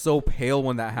 Josh gets so pale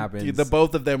when that happens. Dude, the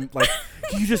both of them like,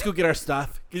 can you just go get our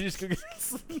stuff? Can you just go get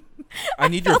I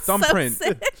need your felt so thumbprint.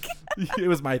 sick. It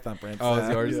was my thumbprint. Oh, it's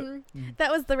yours? Mhm.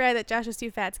 That was the ride that Josh was too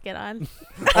fat to get on.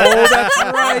 Oh, that's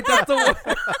right. That's the one.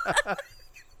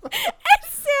 And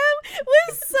Sam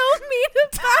was so mean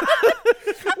about it.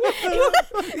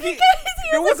 Because he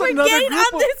there was was like, we're another getting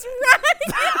group on of- this ride.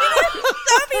 And he was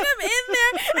shoving him in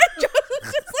there. And Josh was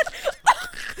just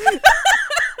like,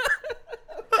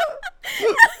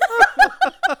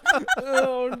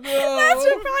 Oh no. that's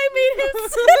what probably made him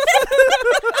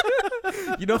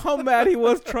sick. You know how mad he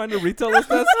was trying to retell us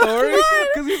that story?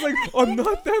 Because he's like, I'm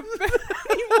not that fat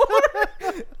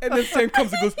anymore. And then Sam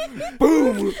comes and goes,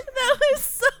 boom. That was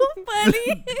so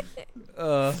funny.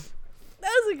 Uh,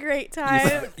 That was a great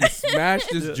time. he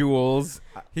smashed his jewels.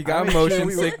 He I got made sure motion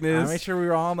we were- I sickness. made sure we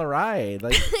were all on the ride.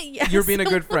 Like, Yes. You're being a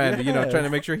good friend, you know, Yes. trying to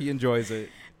make sure he enjoys it.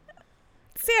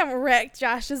 Sam wrecked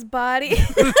Josh's body.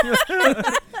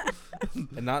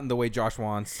 And not in the way Josh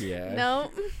wants. yeah.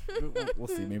 No. We'll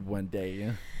see. Maybe one day.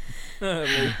 Yeah.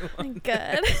 The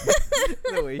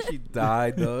Good. way she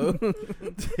died, though.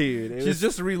 Dude, it She's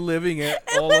just reliving it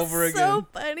It all was over again. so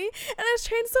funny. And I was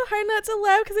trying so hard not to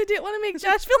laugh because I didn't want to make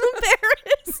Josh feel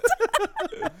embarrassed.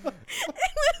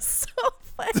 It was so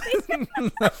funny.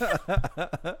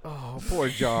 Oh, poor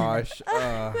Josh.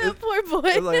 That poor boy.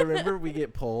 Because I remember we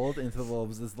get pulled into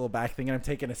this little back thing, and I'm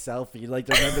taking a selfie, like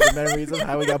to remember the memories of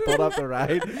how we got pulled off the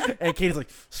ride. And Katie's like,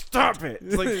 "Stop it!"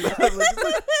 It's like,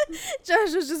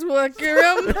 Josh was just walking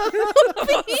around.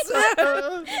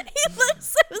 He looked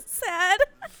so sad.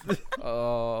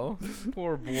 Oh,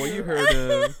 poor boy. You heard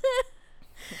him.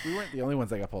 we weren't the only ones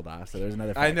that got pulled off, so there's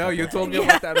another. I fat know. You couple. told me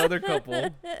about that other couple.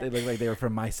 They looked like they were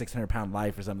from My 600-Pound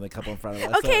Life or something. The couple in front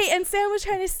of us. Okay, and Sam was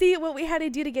trying to see what we had to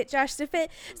do to get Josh to fit.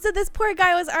 So this poor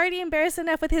guy was already embarrassed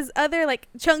enough with his other like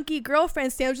chunky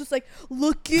girlfriend. Sam's just like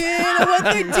looking at what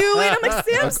they're doing. I'm like,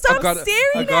 Sam, stop staring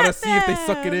I gotta at see if they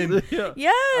suck it them. in. Yeah.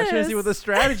 Yes. I was trying to see what the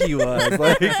strategy was.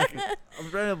 Like, I'm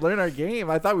trying to learn our game.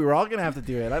 I thought we were all gonna have to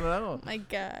do it. I don't know. Oh my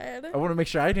God. I want to make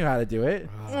sure I knew how to do it.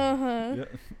 Uh-huh. Yeah.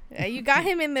 Yeah, you got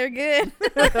him in there good.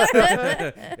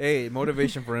 Hey,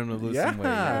 motivation for him to lose some weight.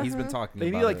 Yeah. He's been talking They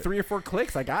about need like it. 3 or 4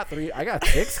 clicks. I got 3. I got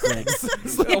 6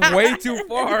 clicks. Way too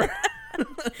far. Yeah, I You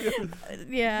don't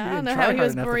didn't know try how he hard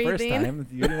was enough the first breathing. time.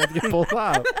 You didn't have to get pulled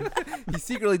off. He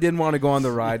secretly didn't want to go on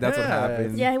the ride. That's what Yes.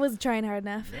 happened. Yeah, he wasn't trying hard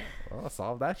enough. Well, I'll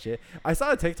solve that shit. I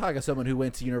saw a TikTok of someone who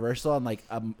went to Universal on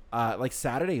like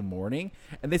Saturday morning,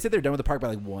 and they said they're done with the park by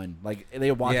like 1. Like they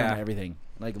walked Yeah. on everything.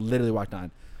 Like literally walked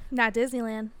on. Not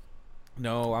Disneyland.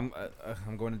 No, I'm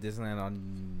going to Disneyland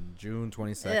on June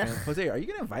 22nd. Ugh. Jose, are you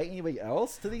gonna invite anybody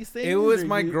else to these things? It was or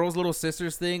my you- girl's little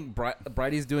sister's thing.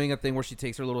 Bridie's doing a thing where she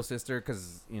takes her little sister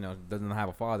because doesn't have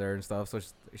a father and stuff. So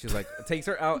she's like takes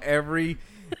her out every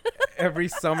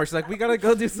summer. She's like, we gotta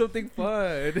go do something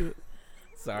fun.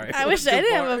 Sorry, I wish I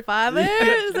didn't have a father.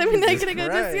 Does that mean I'm Jesus gonna go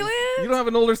to Christ. Disneyland? You don't have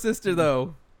an older sister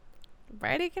though.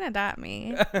 Brady can adopt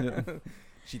me.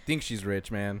 She thinks she's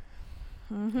rich, man.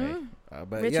 Mm-hmm.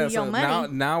 But Rich yeah, with your so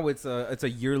money. now it's a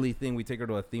yearly thing. We take her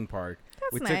to a theme park.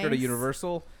 That's We nice. take her to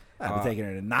Universal. I'm taking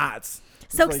her to Knott's.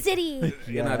 Soak like- City.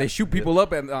 Yeah, they shoot people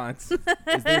up at Knott's.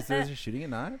 Is there shooting at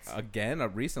Knott's? Again,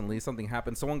 recently something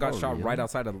happened. Someone got Oh, shot really? right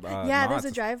outside of Yeah, Knott's.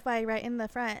 there's a drive-by right in the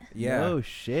front. Yeah. No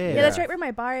shit. Yeah, that's right where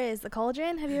my bar is. The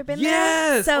Cauldron. Have you ever been there?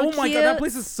 Yes. So Oh my cute. god, that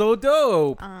place is so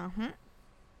dope. Uh-huh.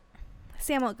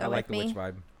 Sam won't go I like with the me. witch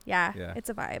vibe. Yeah, Yeah. it's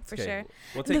a vibe for Okay, sure.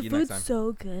 We'll And take the you next food's time.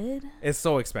 so good. It's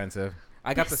so expensive.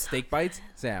 I got They're the so steak bites,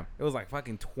 Sam. It was like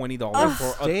fucking $20 Oh. for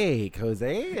a Steak,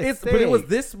 Jose. but it was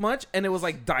this much, and it was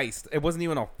like diced. It wasn't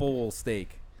even a full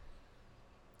steak.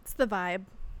 It's the vibe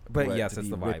But What, yes, to it's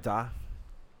be the ripped vibe. off?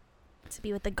 to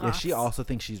be with the Yeah, goths. she also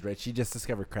thinks she's rich. She just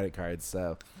discovered credit cards,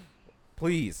 so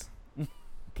Please,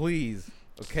 please,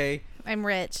 okay. I'm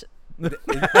rich.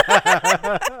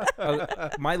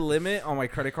 My limit on my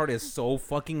credit card is so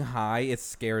fucking high, it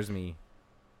scares me.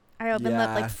 I opened up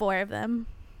Yeah. like 4 of them.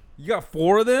 You got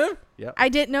 4 of them? Yep. I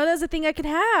didn't know that was a thing I could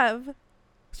have.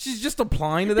 She's just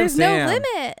applying to them. There's Sam. no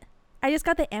limit. I just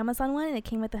got the Amazon one and it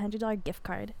came with a $100 gift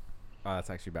card. Oh, that's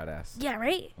actually badass. Yeah,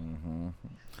 right? Mm-hmm.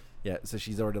 Yeah, so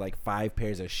she's ordered like 5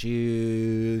 pairs of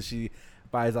shoes. She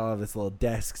buys all of this little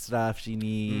desk stuff she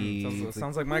needs.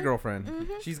 Sounds like my girlfriend.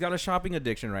 Mhm. She's got a shopping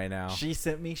addiction right now. She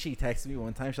texted me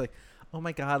one time. She's like, "Oh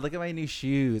my god, look at my new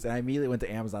shoes!" And I immediately went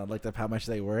to Amazon, looked up how much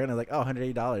they were, and I was like, "Oh,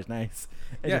 $180, nice."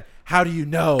 And Yeah. she's like, how do you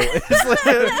know? It's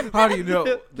like- How do you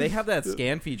know? They have that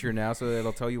scan feature now, so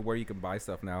it'll tell you where you can buy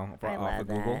stuff now I off love of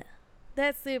Google. that.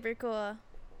 That's super cool.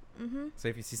 Mm-hmm. So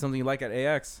if you see something you like at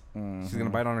AX, she's gonna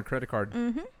Mhm. buy it on her credit card.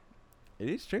 Mm-hmm. It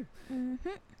is true. Mm-hmm.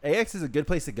 AX is a good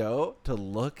place to go to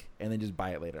look and then just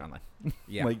buy it later online.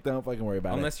 Yeah. Like, don't fucking worry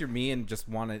about it. Unless you're me and just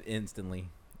want it instantly.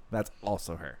 That's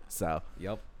also her. So,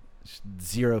 Yep.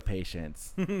 zero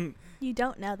patience. You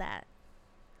don't know that.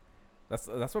 That's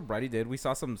what Bridie did. We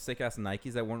saw some sick ass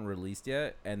Nikes that weren't released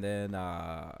yet, and then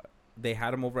they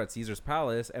had them over at Caesar's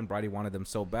Palace, and Bridie wanted them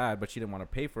so bad, but she didn't want to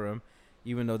pay for them,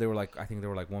 even though they were like, I think they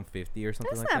were like $150 or something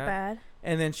That's like not that. bad.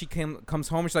 And then she comes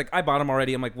home. And she's like, I bought them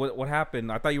already. I'm like, what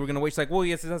happened? I thought you were gonna wait. She's like, well,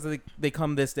 yes, they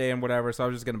come this day and whatever. So I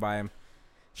was just gonna buy them.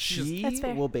 She That's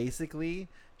fair. will basically,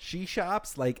 she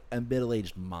shops like a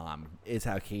middle-aged mom is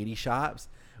how Katie shops,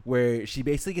 where she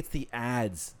basically gets the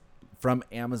ads from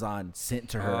Amazon sent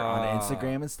to her on Ah.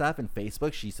 Instagram and stuff, and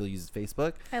Facebook. She still uses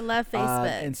Facebook. I love Facebook.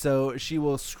 And so she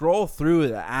will scroll through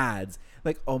the ads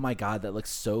like, oh my God, that looks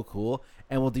so cool.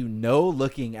 And will do no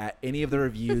looking at any of the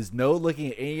reviews, no looking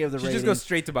at any of the She ratings. just goes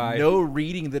straight to buy. No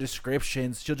reading the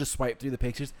descriptions. She'll just swipe through the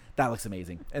pictures. That looks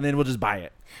amazing. And then we'll just buy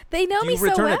it. They know Do me you so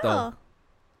return well. it, though?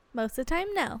 Most of the time,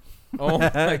 no. Oh my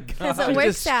god. Because it She works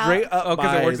just out. straight up Oh, 'cause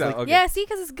it buys, works like, out. Okay. Yeah, see,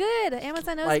 because it's good.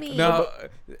 Amazon knows Like, me. No,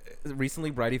 recently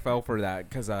Bridie fell for that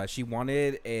because she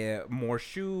wanted a more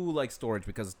shoe like storage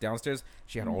because downstairs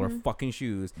she had all her fucking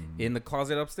shoes in the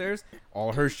closet upstairs,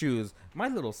 all her shoes. My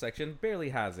little section barely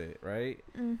has it, right?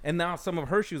 And now some of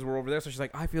her shoes were over there, so she's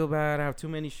like, I feel bad. I have too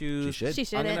many shoes. She should.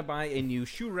 She I'm gonna shouldn't. buy a new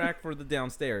shoe rack for the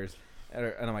downstairs.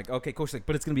 And I'm like, okay, cool. She's like,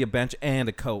 but it's gonna be a bench and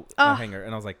a coat Oh. hanger.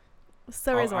 And I was like,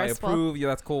 So oh, I resourceful. approve. Yeah,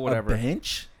 that's cool. A Whatever.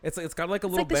 bench? It's got like a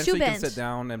little like the bench shoe so you can bench. sit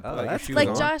down and Oh, put like, your that's shoes Like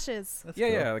on. Josh's. That's Yeah,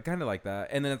 cool. yeah, kind of like that.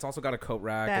 And then it's also got a coat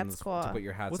rack and That's to cool. put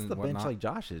your hats What's and the bench whatnot. like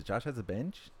Josh's? Josh has a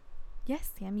bench? Yes,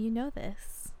 Sam, you know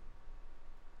this.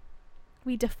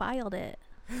 We defiled it.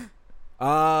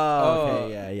 Oh,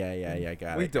 okay. Yeah.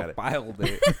 Got We it. Got it. defiled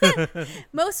it.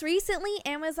 Most recently,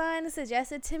 Amazon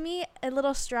suggested to me a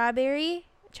little strawberry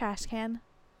trash can.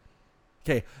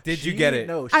 Okay. Did you get it?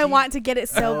 No. I she- want to get it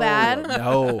so No, bad.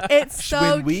 No. It's so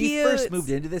when we cute. first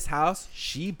moved into this house,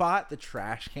 she bought the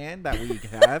trash can that we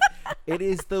have. It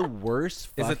is the worst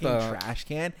Is fucking it the- trash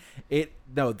can.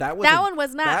 That one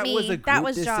was not that me. was a group That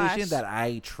was decision Josh. that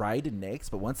I tried to nix,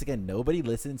 but once again, nobody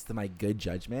listens to my good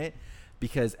judgment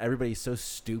because everybody's so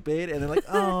stupid and they're like,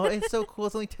 "Oh, it's so cool.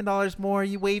 It's only $10 more.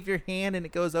 You wave your hand and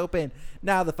it goes open."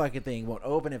 Now the fucking thing won't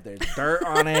open if there's dirt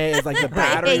on it. It's like the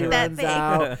battery hate that runs thing.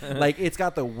 out. Like it's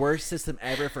got the worst system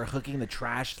ever for hooking the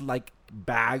trash like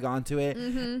bag onto it.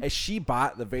 And she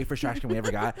bought the very first trash can we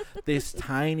ever got, this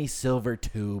tiny silver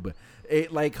tube.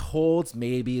 It like holds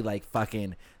maybe like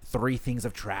fucking 3 things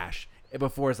of trash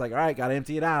before it's like, all right, gotta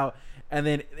empty it out. And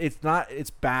then it's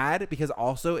bad because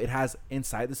also it has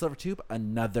inside the silver tube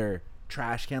another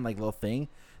trash can like little thing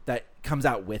that comes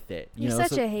out with it. You You're know?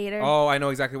 such a hater. Oh, I know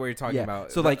exactly what you're talking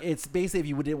about. So like it's basically if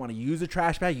you didn't want to use a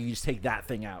trash bag, you just take that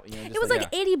thing out. You know, just it was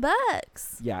like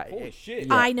 $80. yeah. Holy shit.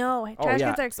 Yeah. I know. Oh, Trash yeah.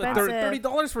 cans are It's like expensive.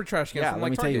 $30 for trash cans Yeah, from let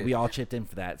like me tell you, Target. we all chipped in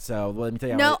for that. So let me tell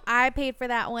you. No, I paid for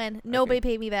that one. Nobody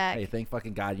paid me back. Hey, thank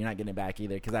fucking God you're not getting it back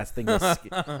either, because that thing's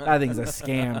a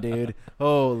scam, dude.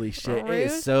 Holy shit, it Rude.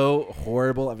 is so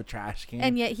horrible of a trash can.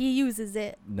 And yet he uses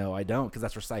it. No, I don't, because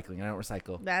that's recycling. I don't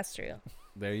recycle. That's true.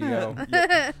 There you go.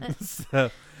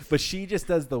 So, but she just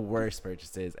does the worst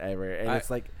purchases ever, and it's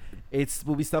like,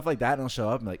 will be stuff like that, and I'll show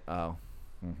up and be like, oh,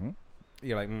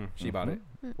 You're like, she bought it.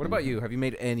 What about you? Have you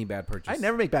made any bad purchases? I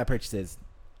never make bad purchases.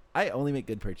 I only make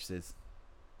good purchases.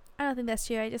 I don't think that's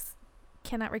true. I just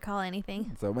cannot recall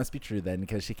anything. So it must be true then,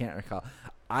 because she can't recall.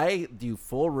 I do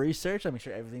full research. I make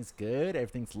sure everything's good,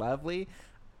 everything's lovely.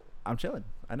 I'm chilling.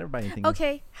 I never buy anything.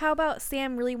 Okay, how about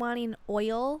Sam really wanting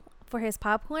oil for his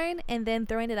popcorn and then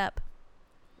throwing it up?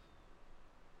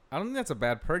 I don't think that's a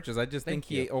bad purchase. I just think Thank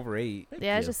he you. ate overate. Thank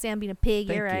Yeah, it's you. just Sam being a pig.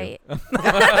 Thank You're you. right.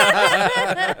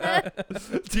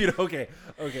 Dude, okay,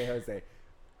 Jose.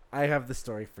 I have the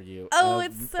story for you. Oh, of-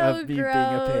 it's so of me being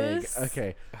a pig. gross.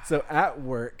 Okay, so at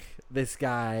work, this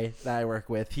guy that I work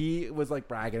with, he was like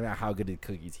bragging about how good the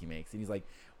cookies he makes, and he's like,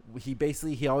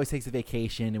 he always takes a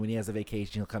vacation, and when he has a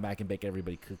vacation, he'll come back and bake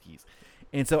everybody cookies.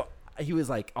 And so he was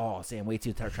like, "Oh, Sam, wait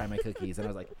till you try my cookies," and I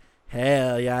was like,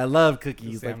 "Hell yeah, I love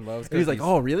cookies." Sam Like, loves and he was like, cookies.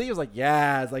 "Oh, really?" He was like,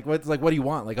 "Yeah." It's like, what do you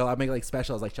want? Like, I'll make like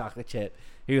special. I was like, chocolate chip.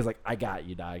 He was like, "I got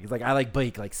you, dog." He's like, "I like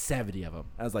bake like 70 of them."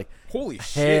 I was like, Holy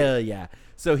shit. hell yeah.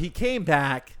 So he came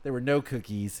back. There were no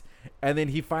cookies. And then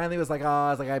he finally was like,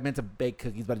 I meant to bake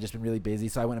cookies, but I've just been really busy.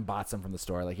 So I went and bought some from the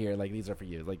store. Like, here, like, these are for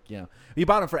you. Like, you know, he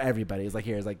bought them for everybody. He's like,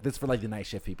 here's like, this for like the night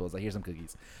shift people. He's like, here's some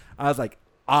cookies. I was like,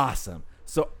 awesome.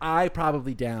 So I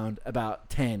probably downed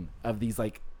about 10 of these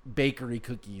like bakery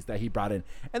cookies that he brought in.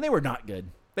 And they were not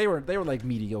good. They were like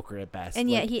mediocre at best. And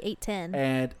like, yet he ate 10.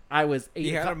 and I was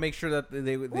He had to make sure that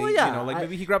they Well, yeah, you know, like I-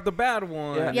 maybe he grabbed the bad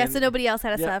one. Yeah. Yeah, and- so nobody else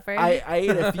had to suffer. I ate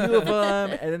a few of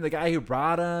them, and then the guy who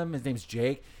brought them, his name's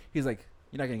Jake. He's like,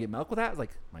 "You're not gonna get milk with that?" I was like,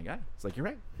 "My guy." It's like, "You're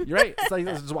right. You're right." It's like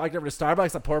I just walked over to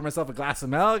Starbucks. I poured myself a glass of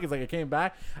milk. It's like I came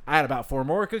back. I had about 4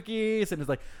 more cookies, and it's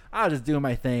like I was just doing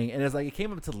my thing. And it's like it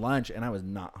came up to lunch, and I was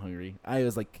not hungry. I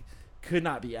was like, could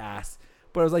not be asked.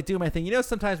 But I was like doing my thing. You know,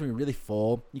 sometimes when you're really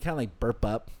full, you kind of like burp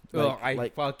up. Oh, I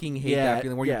like fucking hate yeah, that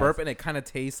feeling where you yes. burp and it kind of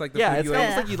tastes like the yeah, food it's you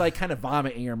almost ate. like you like kind of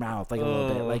vomit in your mouth, like a little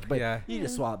bit, Oh, like, but yeah. you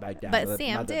just swallow it back down. But Not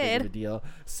Sam that big of a did. deal.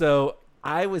 So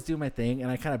I was doing my thing,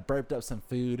 and I kind of burped up some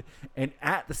food, and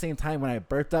at the same time when I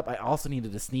burped up, I also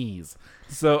needed to sneeze.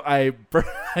 So I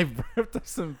burped up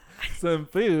some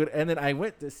food, and then I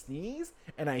went to sneeze,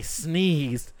 and I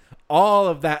sneezed all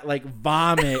of that like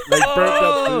vomit, like burped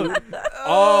up food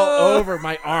all over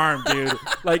my arm, dude.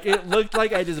 Like it looked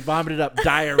like I just vomited up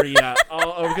diarrhea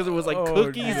all over because it was like Oh,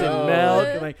 cookies no. and milk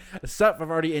and like stuff I've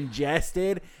already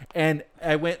ingested, and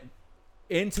I went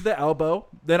into the elbow.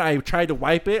 Then I tried to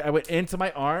wipe it. I went into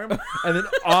my arm and then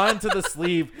onto the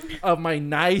sleeve of my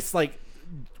nice like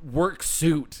work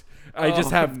suit. I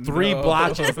just have 3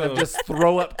 blotches of just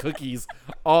throw up cookies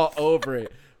all over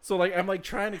it. So like I'm like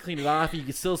trying to clean it off. You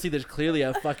can still see there's clearly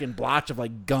a fucking blotch of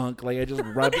like gunk. Like I just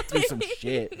rubbed it through some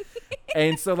shit.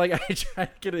 And so like I try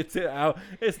to get it out.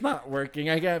 It's not working.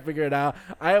 I can't figure it out.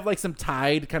 I have like some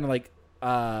Tide kind of like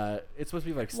it's supposed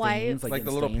to be like stains, like get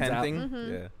the little stains pen out. thing.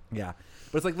 Mm-hmm. Yeah. Yeah,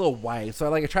 but it's like little white. So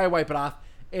like I try to wipe it off.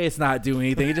 It's not doing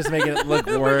anything. It's just making it look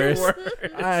worse.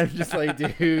 I'm just like,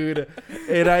 dude,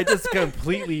 and I just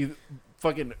completely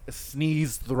fucking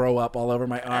sneeze, throw up all over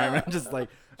my arm. I'm just like,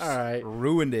 all right.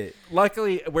 Ruined it.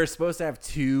 Luckily, we're supposed to have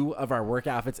 2 of our work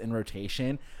outfits in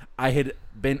rotation. I had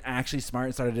been actually smart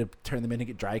and started to turn them in to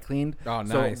get dry cleaned. Oh,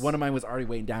 nice. So one of mine was already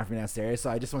waiting down for me downstairs.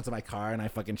 So I just went to my car and I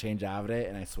fucking changed out of it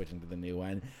and I switched into the new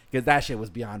one because that shit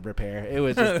was beyond repair. It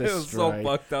was just It was so destroyed.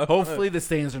 fucked up. Hopefully the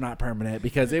stains are not permanent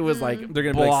because it was like They're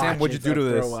gonna be like, Sam, what'd you do to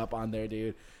blotches of this? Throw up on there,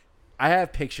 dude. I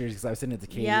have pictures because I was sending it to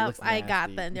Katie. It Yep, looks I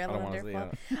got nasty. them. They're I don't wanna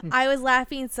wonderful. see I was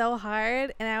laughing so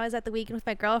hard, and I was at the weekend with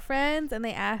my girlfriends, and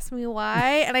they asked me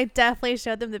why, and I definitely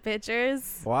showed them the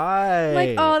pictures. Why? I'm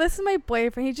like, oh, this is my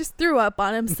boyfriend. He just threw up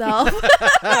on himself.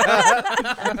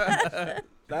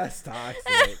 That's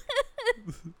toxic.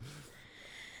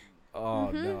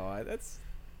 Oh no, that's.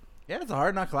 Yeah, it's a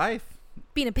hard knock life.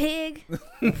 Being a pig.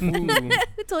 Ooh.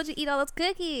 Who told you to eat all those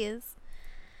cookies?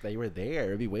 That you were there.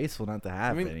 It'd be wasteful not to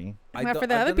have I mean, any. Not for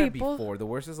the I've other done that people. before. The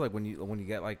worst is like when you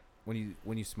get like when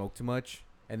you smoke too much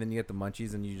and then you get the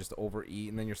munchies and you just overeat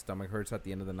and then your stomach hurts at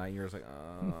the end of the night. And you're just like,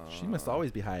 She must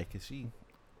always be high because she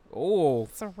So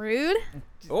rude.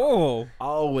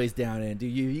 always down in.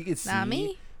 Dude, you can see Not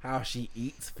me. how she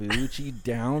eats food. She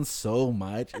downs so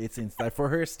much. It's insane. For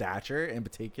her stature in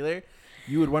particular,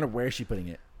 you would wonder where is she putting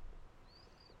it.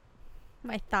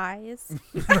 My thighs.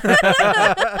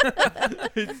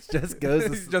 It just goes.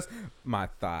 It's just my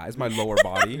thighs, my lower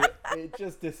body. It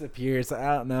just disappears.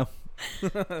 I don't know.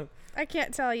 I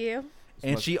can't tell you.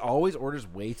 And she always orders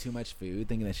way too much food,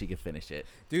 thinking that she could finish it.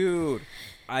 Dude,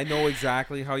 I know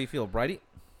exactly how you feel, Brighty.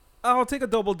 I'll take a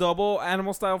double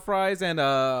animal style fries and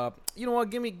you know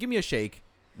what? Give me a shake.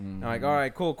 I'm like, all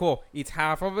right, cool. Eats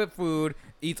half of it food,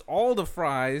 eats all the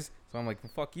fries. So I'm like,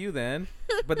 well, fuck you then.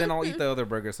 But then I'll eat the other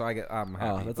burger, so I'm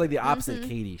happy. Oh, that's like the opposite of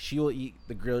Katie. She will eat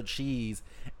the grilled cheese,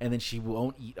 and then she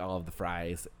won't eat all of the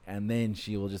fries. And then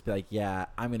she will just be like, yeah,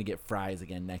 I'm going to get fries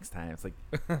again next time. It's like,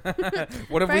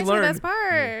 What have we Fries are the learned? best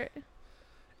part.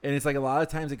 and it's like a lot of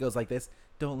times it goes like this.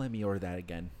 Don't let me order that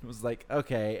again. It was like,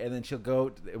 okay. And then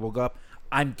we'll go up.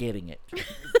 I'm getting it.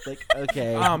 It's like,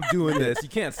 okay. I'm doing this. You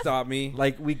can't stop me.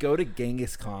 Like, we go to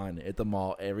Genghis Khan at the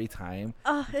mall every time.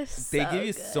 Oh, it's They so give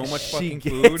you good. so much She fucking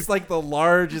gets food. like the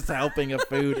largest helping of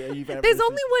food you've ever There's seen.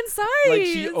 only one size. Like,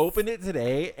 she opened it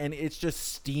today, and it's just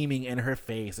steaming in her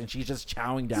face, and she's just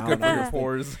chowing It's down. good for on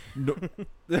your this thing.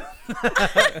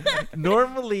 pores.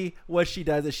 Normally, what she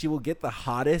does is she will get the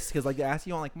hottest, because like they ask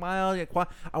you want like mild, like,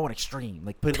 I want extreme,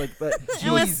 like put it like that.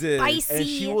 I want Jesus. spicy. And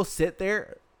she will sit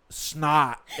there,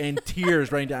 snot and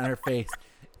tears running down her face,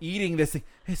 eating this thing.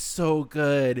 It's so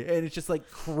good, and it's just like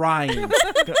crying.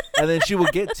 And then she will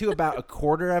get to about a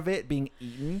quarter of it being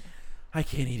eaten. I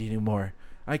can't eat anymore.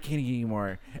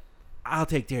 I'll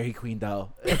take Dairy Queen though.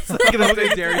 It's like, I'll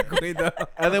take Dairy Queen though.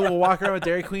 and then we'll walk around with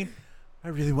Dairy Queen. I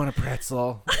really want a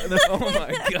pretzel. And then, Oh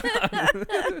my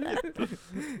god.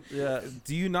 yeah.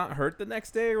 Do you not hurt the next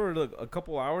day or like a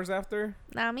couple hours after?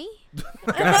 Not me.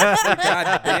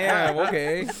 God damn.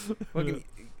 Okay. Fucking,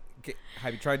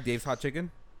 have you tried Dave's Hot Chicken?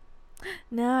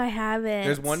 No, I haven't.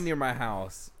 There's one near my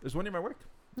house. There's one near my work.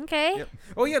 Okay. Yep.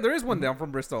 Oh yeah, there is one down from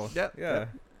Bristol. Yep. Yeah. Yep.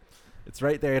 It's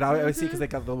right there, and I always see because they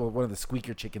got one of the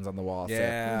squeaker chickens on the wall.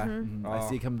 Yeah. Mhm. So, I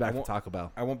see it coming back I from won't- Taco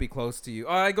Bell. I won't be close to you.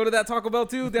 Oh, I go to that Taco Bell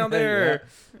too down there.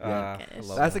 Yeah. I Gosh.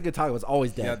 love That's that. a good taco. It's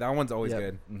always dead. Yeah, that one's always Yep.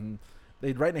 good. Mm-hmm.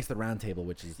 They right next to the Round Table,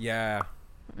 which is Yeah.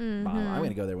 Mhm. I'm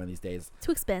gonna go there one of these days.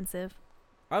 Too expensive.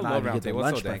 I Nah, love you Round get the Table. It's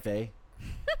lunch so dank. buffet.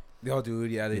 Oh,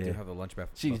 dude, yeah, they do Yeah. have the lunch buffet.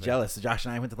 She's jealous. So Josh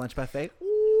and I went to lunch buffet.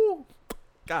 Ooh,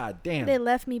 god damn. They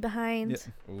left me behind.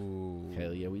 Yeah. Ooh.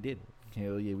 Hell yeah, we did.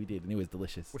 And it was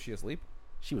delicious. Was she asleep?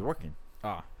 She was working.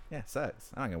 Ah. Yeah, sucks.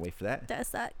 I'm not gonna wait for that. Does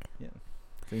suck.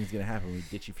 Something's gonna happen when we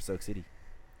ditch you for Soak City.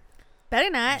 Better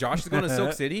not. Josh is going to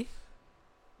Silk City.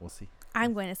 We'll see.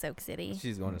 I'm going to Soak City.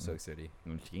 She's going to Silk City.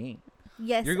 No, she ain't.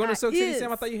 Yes. You're going to I Silk City, is.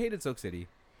 Sam? I thought you hated Silk City.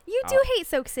 You do hate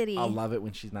Soak City. I'll love it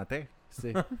when she's not there.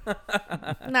 See.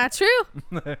 Not true.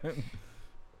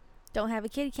 Don't have a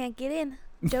kid, you can't get in.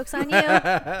 Joke's on you.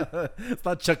 It's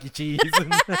not Chuck E. Cheese.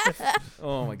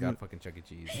 Oh my god, fucking Chuck E.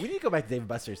 Cheese. We need to go back to Dave &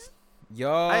 Buster's. Yo,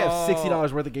 I have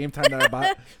 $60 worth of game time that I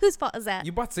bought. Whose fault is that?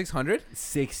 You bought 600?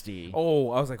 60.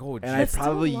 Oh, I was like, oh, And I That's still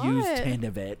probably a used lot. 10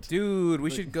 of it. dude, we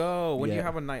should go. When do you Yeah.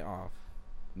 have a night off?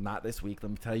 Not this week.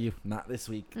 Let me tell you. Not this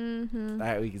week. Mm-hmm.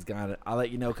 That week is gone. I'll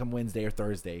let you know come Wednesday or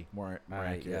Thursday. More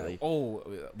Alright, yeah. accurately. Oh,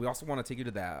 we also want to take you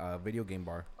to that video game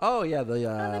bar. Oh yeah, the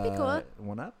that'd be cool.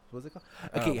 One Up. What's it called?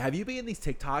 Okay, have you been in these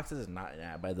TikToks? This is not an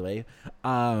ad, by the way.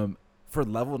 For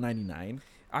level 99.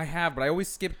 I have, but I always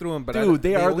skip through them. But Dude,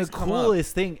 they are the always come up.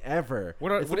 coolest thing ever.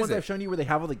 What it's the is ones it? I've shown you where they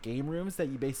have all the game rooms that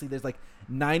you basically there's like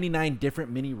 99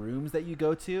 different mini rooms that you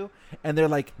go to, and they're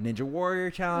like Ninja Warrior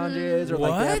challenges or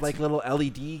like they have What? like little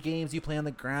LED games you play on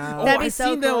the ground. Oh, That'd be I've so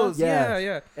seen cool. those. Yeah, Yes.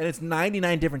 yeah. And it's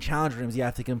 99 different challenge rooms you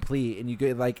have to complete, and you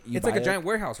get like you It's like buy a it. giant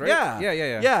warehouse, right? Yeah,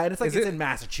 Yeah. and it's like Is it's it- in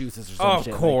Massachusetts or some Of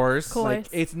shit. course. Like, Course.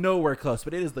 it's nowhere close,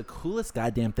 but it is the coolest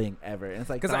goddamn thing ever. And it's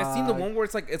like Because I've seen the dog. one where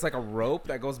it's like a rope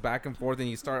that goes back and forth, and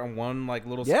you start on one like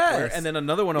little Yes. square, and then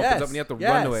another one opens up, and you have to yes,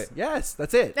 run to it. Yes,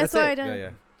 that's it. That's That's what I it. done. Yeah, yeah.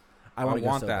 I want I to go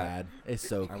want so that. bad. It's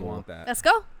so I cool. want that. Let's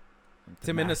go.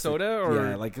 To Minnesota or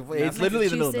yeah, like it's literally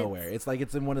in the middle of Massachusetts. nowhere. It's like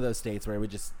it's in one of those states where we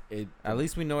just At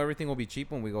least we know everything will be cheap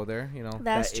when we go there. You know,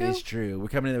 That's that true. is true. We're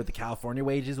coming in there with the California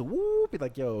wages. Woo! Be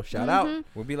like, yo, shout out. Mhm.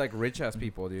 we'll be like rich ass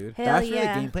people, dude. Hell That's really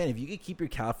yeah. the game plan. If you could keep your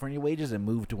California wages and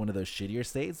move to one of those shittier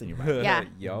states, then you're right. Yeah.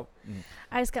 Yup.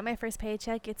 I just got my first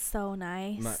paycheck. It's so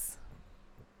nice.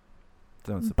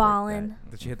 Don't support Ballin'.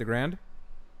 Did she hit the grand?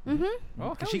 Mm-hmm. Oh,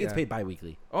 Because hell she gets yeah. paid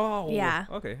bi-weekly. Oh, Yeah.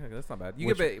 Okay, that's not bad. You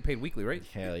Which- get paid weekly, right?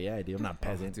 Hell yeah, I do. I'm not a Oh,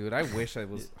 peasant. dude. I wish I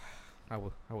was. I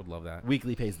would love that.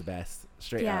 Weekly pays the best.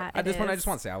 Straight Yeah, up. I just is.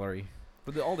 want salary.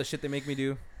 But all the shit they make me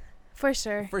do. For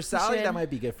sure. For You salary, should. that might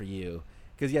be good for you.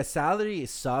 Because, yeah, salary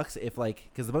sucks if, like,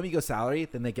 because the moment you go salary,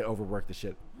 then they get overworked the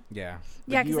shit. Yeah.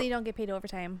 Yeah, you because are- then you don't get paid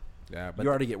overtime. Yeah, but You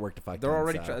already get work to fuck. they're done,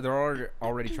 already so. they're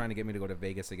already trying to get me to go to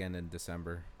Vegas again in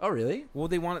December. Oh, really? Well,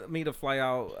 they wanted me to fly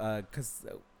out because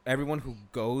everyone who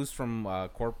goes from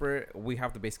corporate, we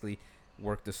have to basically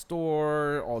work the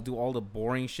store, or do all the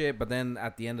boring shit. But then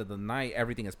at the end of the night,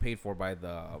 everything is paid for by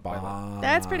the.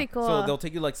 That's pretty cool. So they'll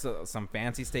take you like some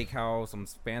fancy steakhouse, some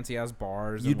fancy ass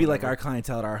bars. You'd and be like our whatever.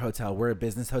 clientele at our hotel. We're a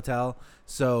business hotel,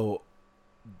 so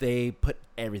they put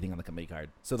everything on the company card.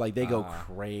 So like they go Ah.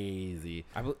 crazy.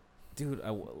 Dude,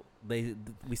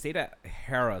 we stayed at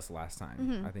Harrah's last time.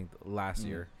 Mhm. I think last Mm.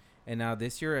 year, and now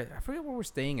this year I forget where we're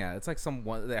staying at. It's like some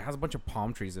one that has a bunch of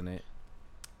palm trees in it.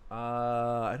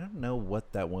 I don't know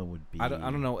what that one would be. I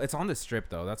don't know. It's on the strip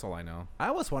though. That's all I know. I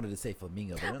almost wanted to say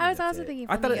Flamingo. But I, don't I was think that's also it. thinking.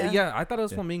 I thought, Flamingo. I thought it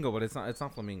was Yeah. Flamingo, but it's not. It's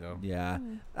not Flamingo. Yeah.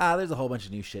 Mm. There's a whole bunch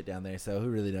of new shit down there, so who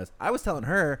really knows? I was telling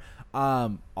her,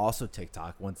 also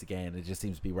TikTok once again. It just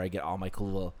seems to be where I get all my cool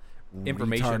little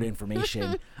Information. retard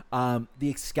information. The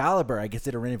Excalibur, I guess,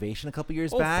 did a renovation a couple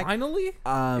years Oh, back. finally?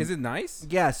 Um, Is it nice?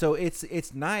 Yeah, so it's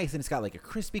nice, and it's got like a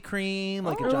Krispy Kreme,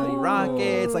 like a Johnny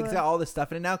Rockets, like it's got all this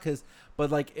stuff in it now. But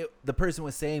like the person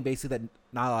was saying basically that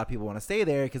not a lot of people want to stay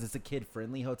there because it's a kid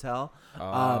friendly hotel.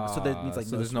 So that means like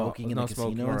so no there's smoking in the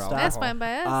smoking casino or and stuff. That's alcohol. fine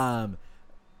by us.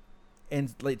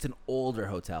 And like, it's an older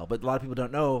hotel, but a lot of people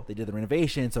don't know they did the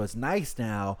renovation, so it's nice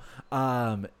now.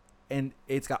 And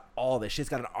it's got all this shit. It's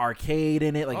got an arcade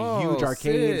in it, like a huge Oh,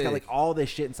 arcade. It's got like sick. all this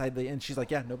shit inside the. And she's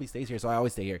like, "Yeah, nobody stays here, so I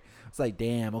always stay here." It's like,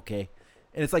 damn, okay.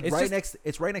 And it's like It's right just- next.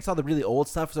 It's right next to all the really old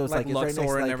stuff. So it's Like like, it's right Luxor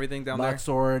next to, and like, everything down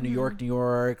Luxor, New Mhm.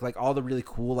 York, like all the really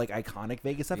cool, like iconic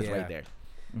Vegas stuff is Yeah. right there.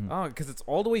 Mhm. Oh, because it's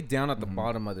all the way down at the Mhm.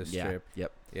 bottom of the Yeah. strip.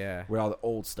 Yep. Yeah. Where all the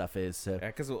old stuff is. So Yeah,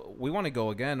 because we want to go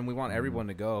again, and we want Mhm. everyone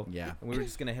to go. yeah, And we were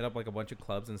just gonna hit up like a bunch of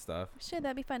clubs and stuff. Sure,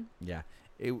 that'd be fun. yeah.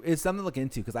 It's something to look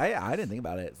into because I didn't think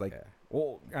about it. It's like. Yeah.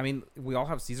 Well, I mean, we all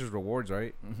have Caesar's Rewards,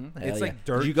 right? Mhm. It's Hell like yeah.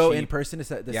 dirt Did you go in cheap. person to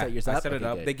set Yeah, yours up? I set it Okay,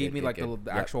 up. good, They gave good, me good, like good. the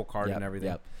Yep, actual card yep, and everything.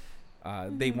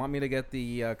 Yep. They Mhm. want me to get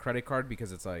the credit card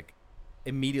because it's like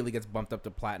immediately gets bumped up to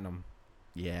platinum,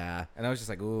 Yeah. and I was just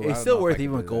like, ooh, I It's don't still know if worth I can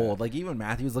even with do that. gold. Like even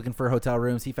Matthew was looking for hotel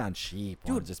rooms, he found cheap.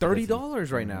 ones Dude, just because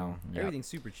 $30 right now. Yep. Everything's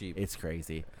super cheap. It's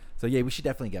crazy. So yeah, we should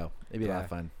definitely go. It'd be a lot Yeah. of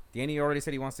fun. Danny already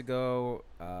said he wants to go.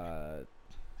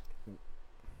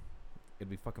 It'd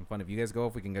be fucking fun if you guys go.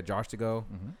 If we can get Josh to go,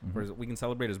 we can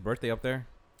celebrate his birthday up there.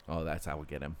 Oh, that's how we'll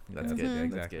get him. That's Yeah, good. Mhm.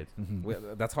 exactly. That's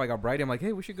good. That's how I got Brady. I'm like,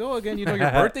 hey, we should go again. You know,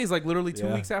 your birthday's like literally 2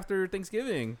 Yeah. weeks after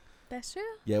Thanksgiving. That's true.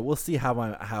 Yeah, we'll see how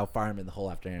far I'm in the hole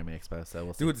after Anime Expo. So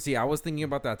we'll see. Dude, see, I was thinking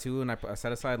about that too, and I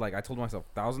set aside like I told myself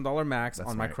 $1,000 max That's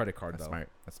on my smart. credit card That's though, smart.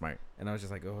 That's smart. and I was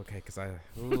just like, oh, okay, because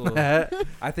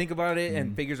I think about it,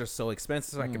 and Mhm. figures are so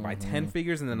expensive. So I can buy 10 Mhm.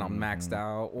 figures, and then I'm maxed Mhm.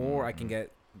 out, or I can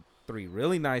get 3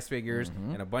 really nice figures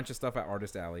Mhm. and a bunch of stuff at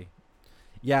Artist Alley.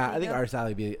 Yeah, There I you think go. Artist Alley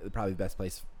would be probably the best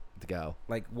place to go.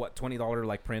 Like what, $20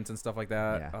 like prints and stuff like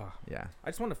that. Yeah. Ugh, Yeah. I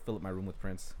just want to fill up my room with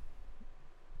prints.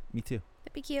 Me too.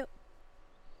 That'd be cute.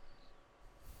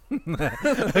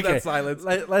 Okay, That silence.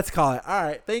 Let's call it. All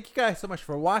right. Thank you guys so much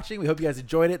for watching. We hope you guys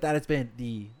enjoyed it. That has been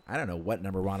the, I don't know what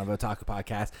number one of Otaku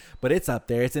podcast, but it's up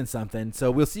there. It's in something.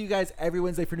 So we'll see you guys every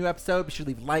Wednesday for a new episode. Be sure to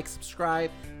leave a like,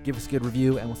 subscribe, give us a good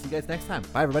review, and we'll see you guys next time.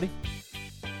 Bye, everybody.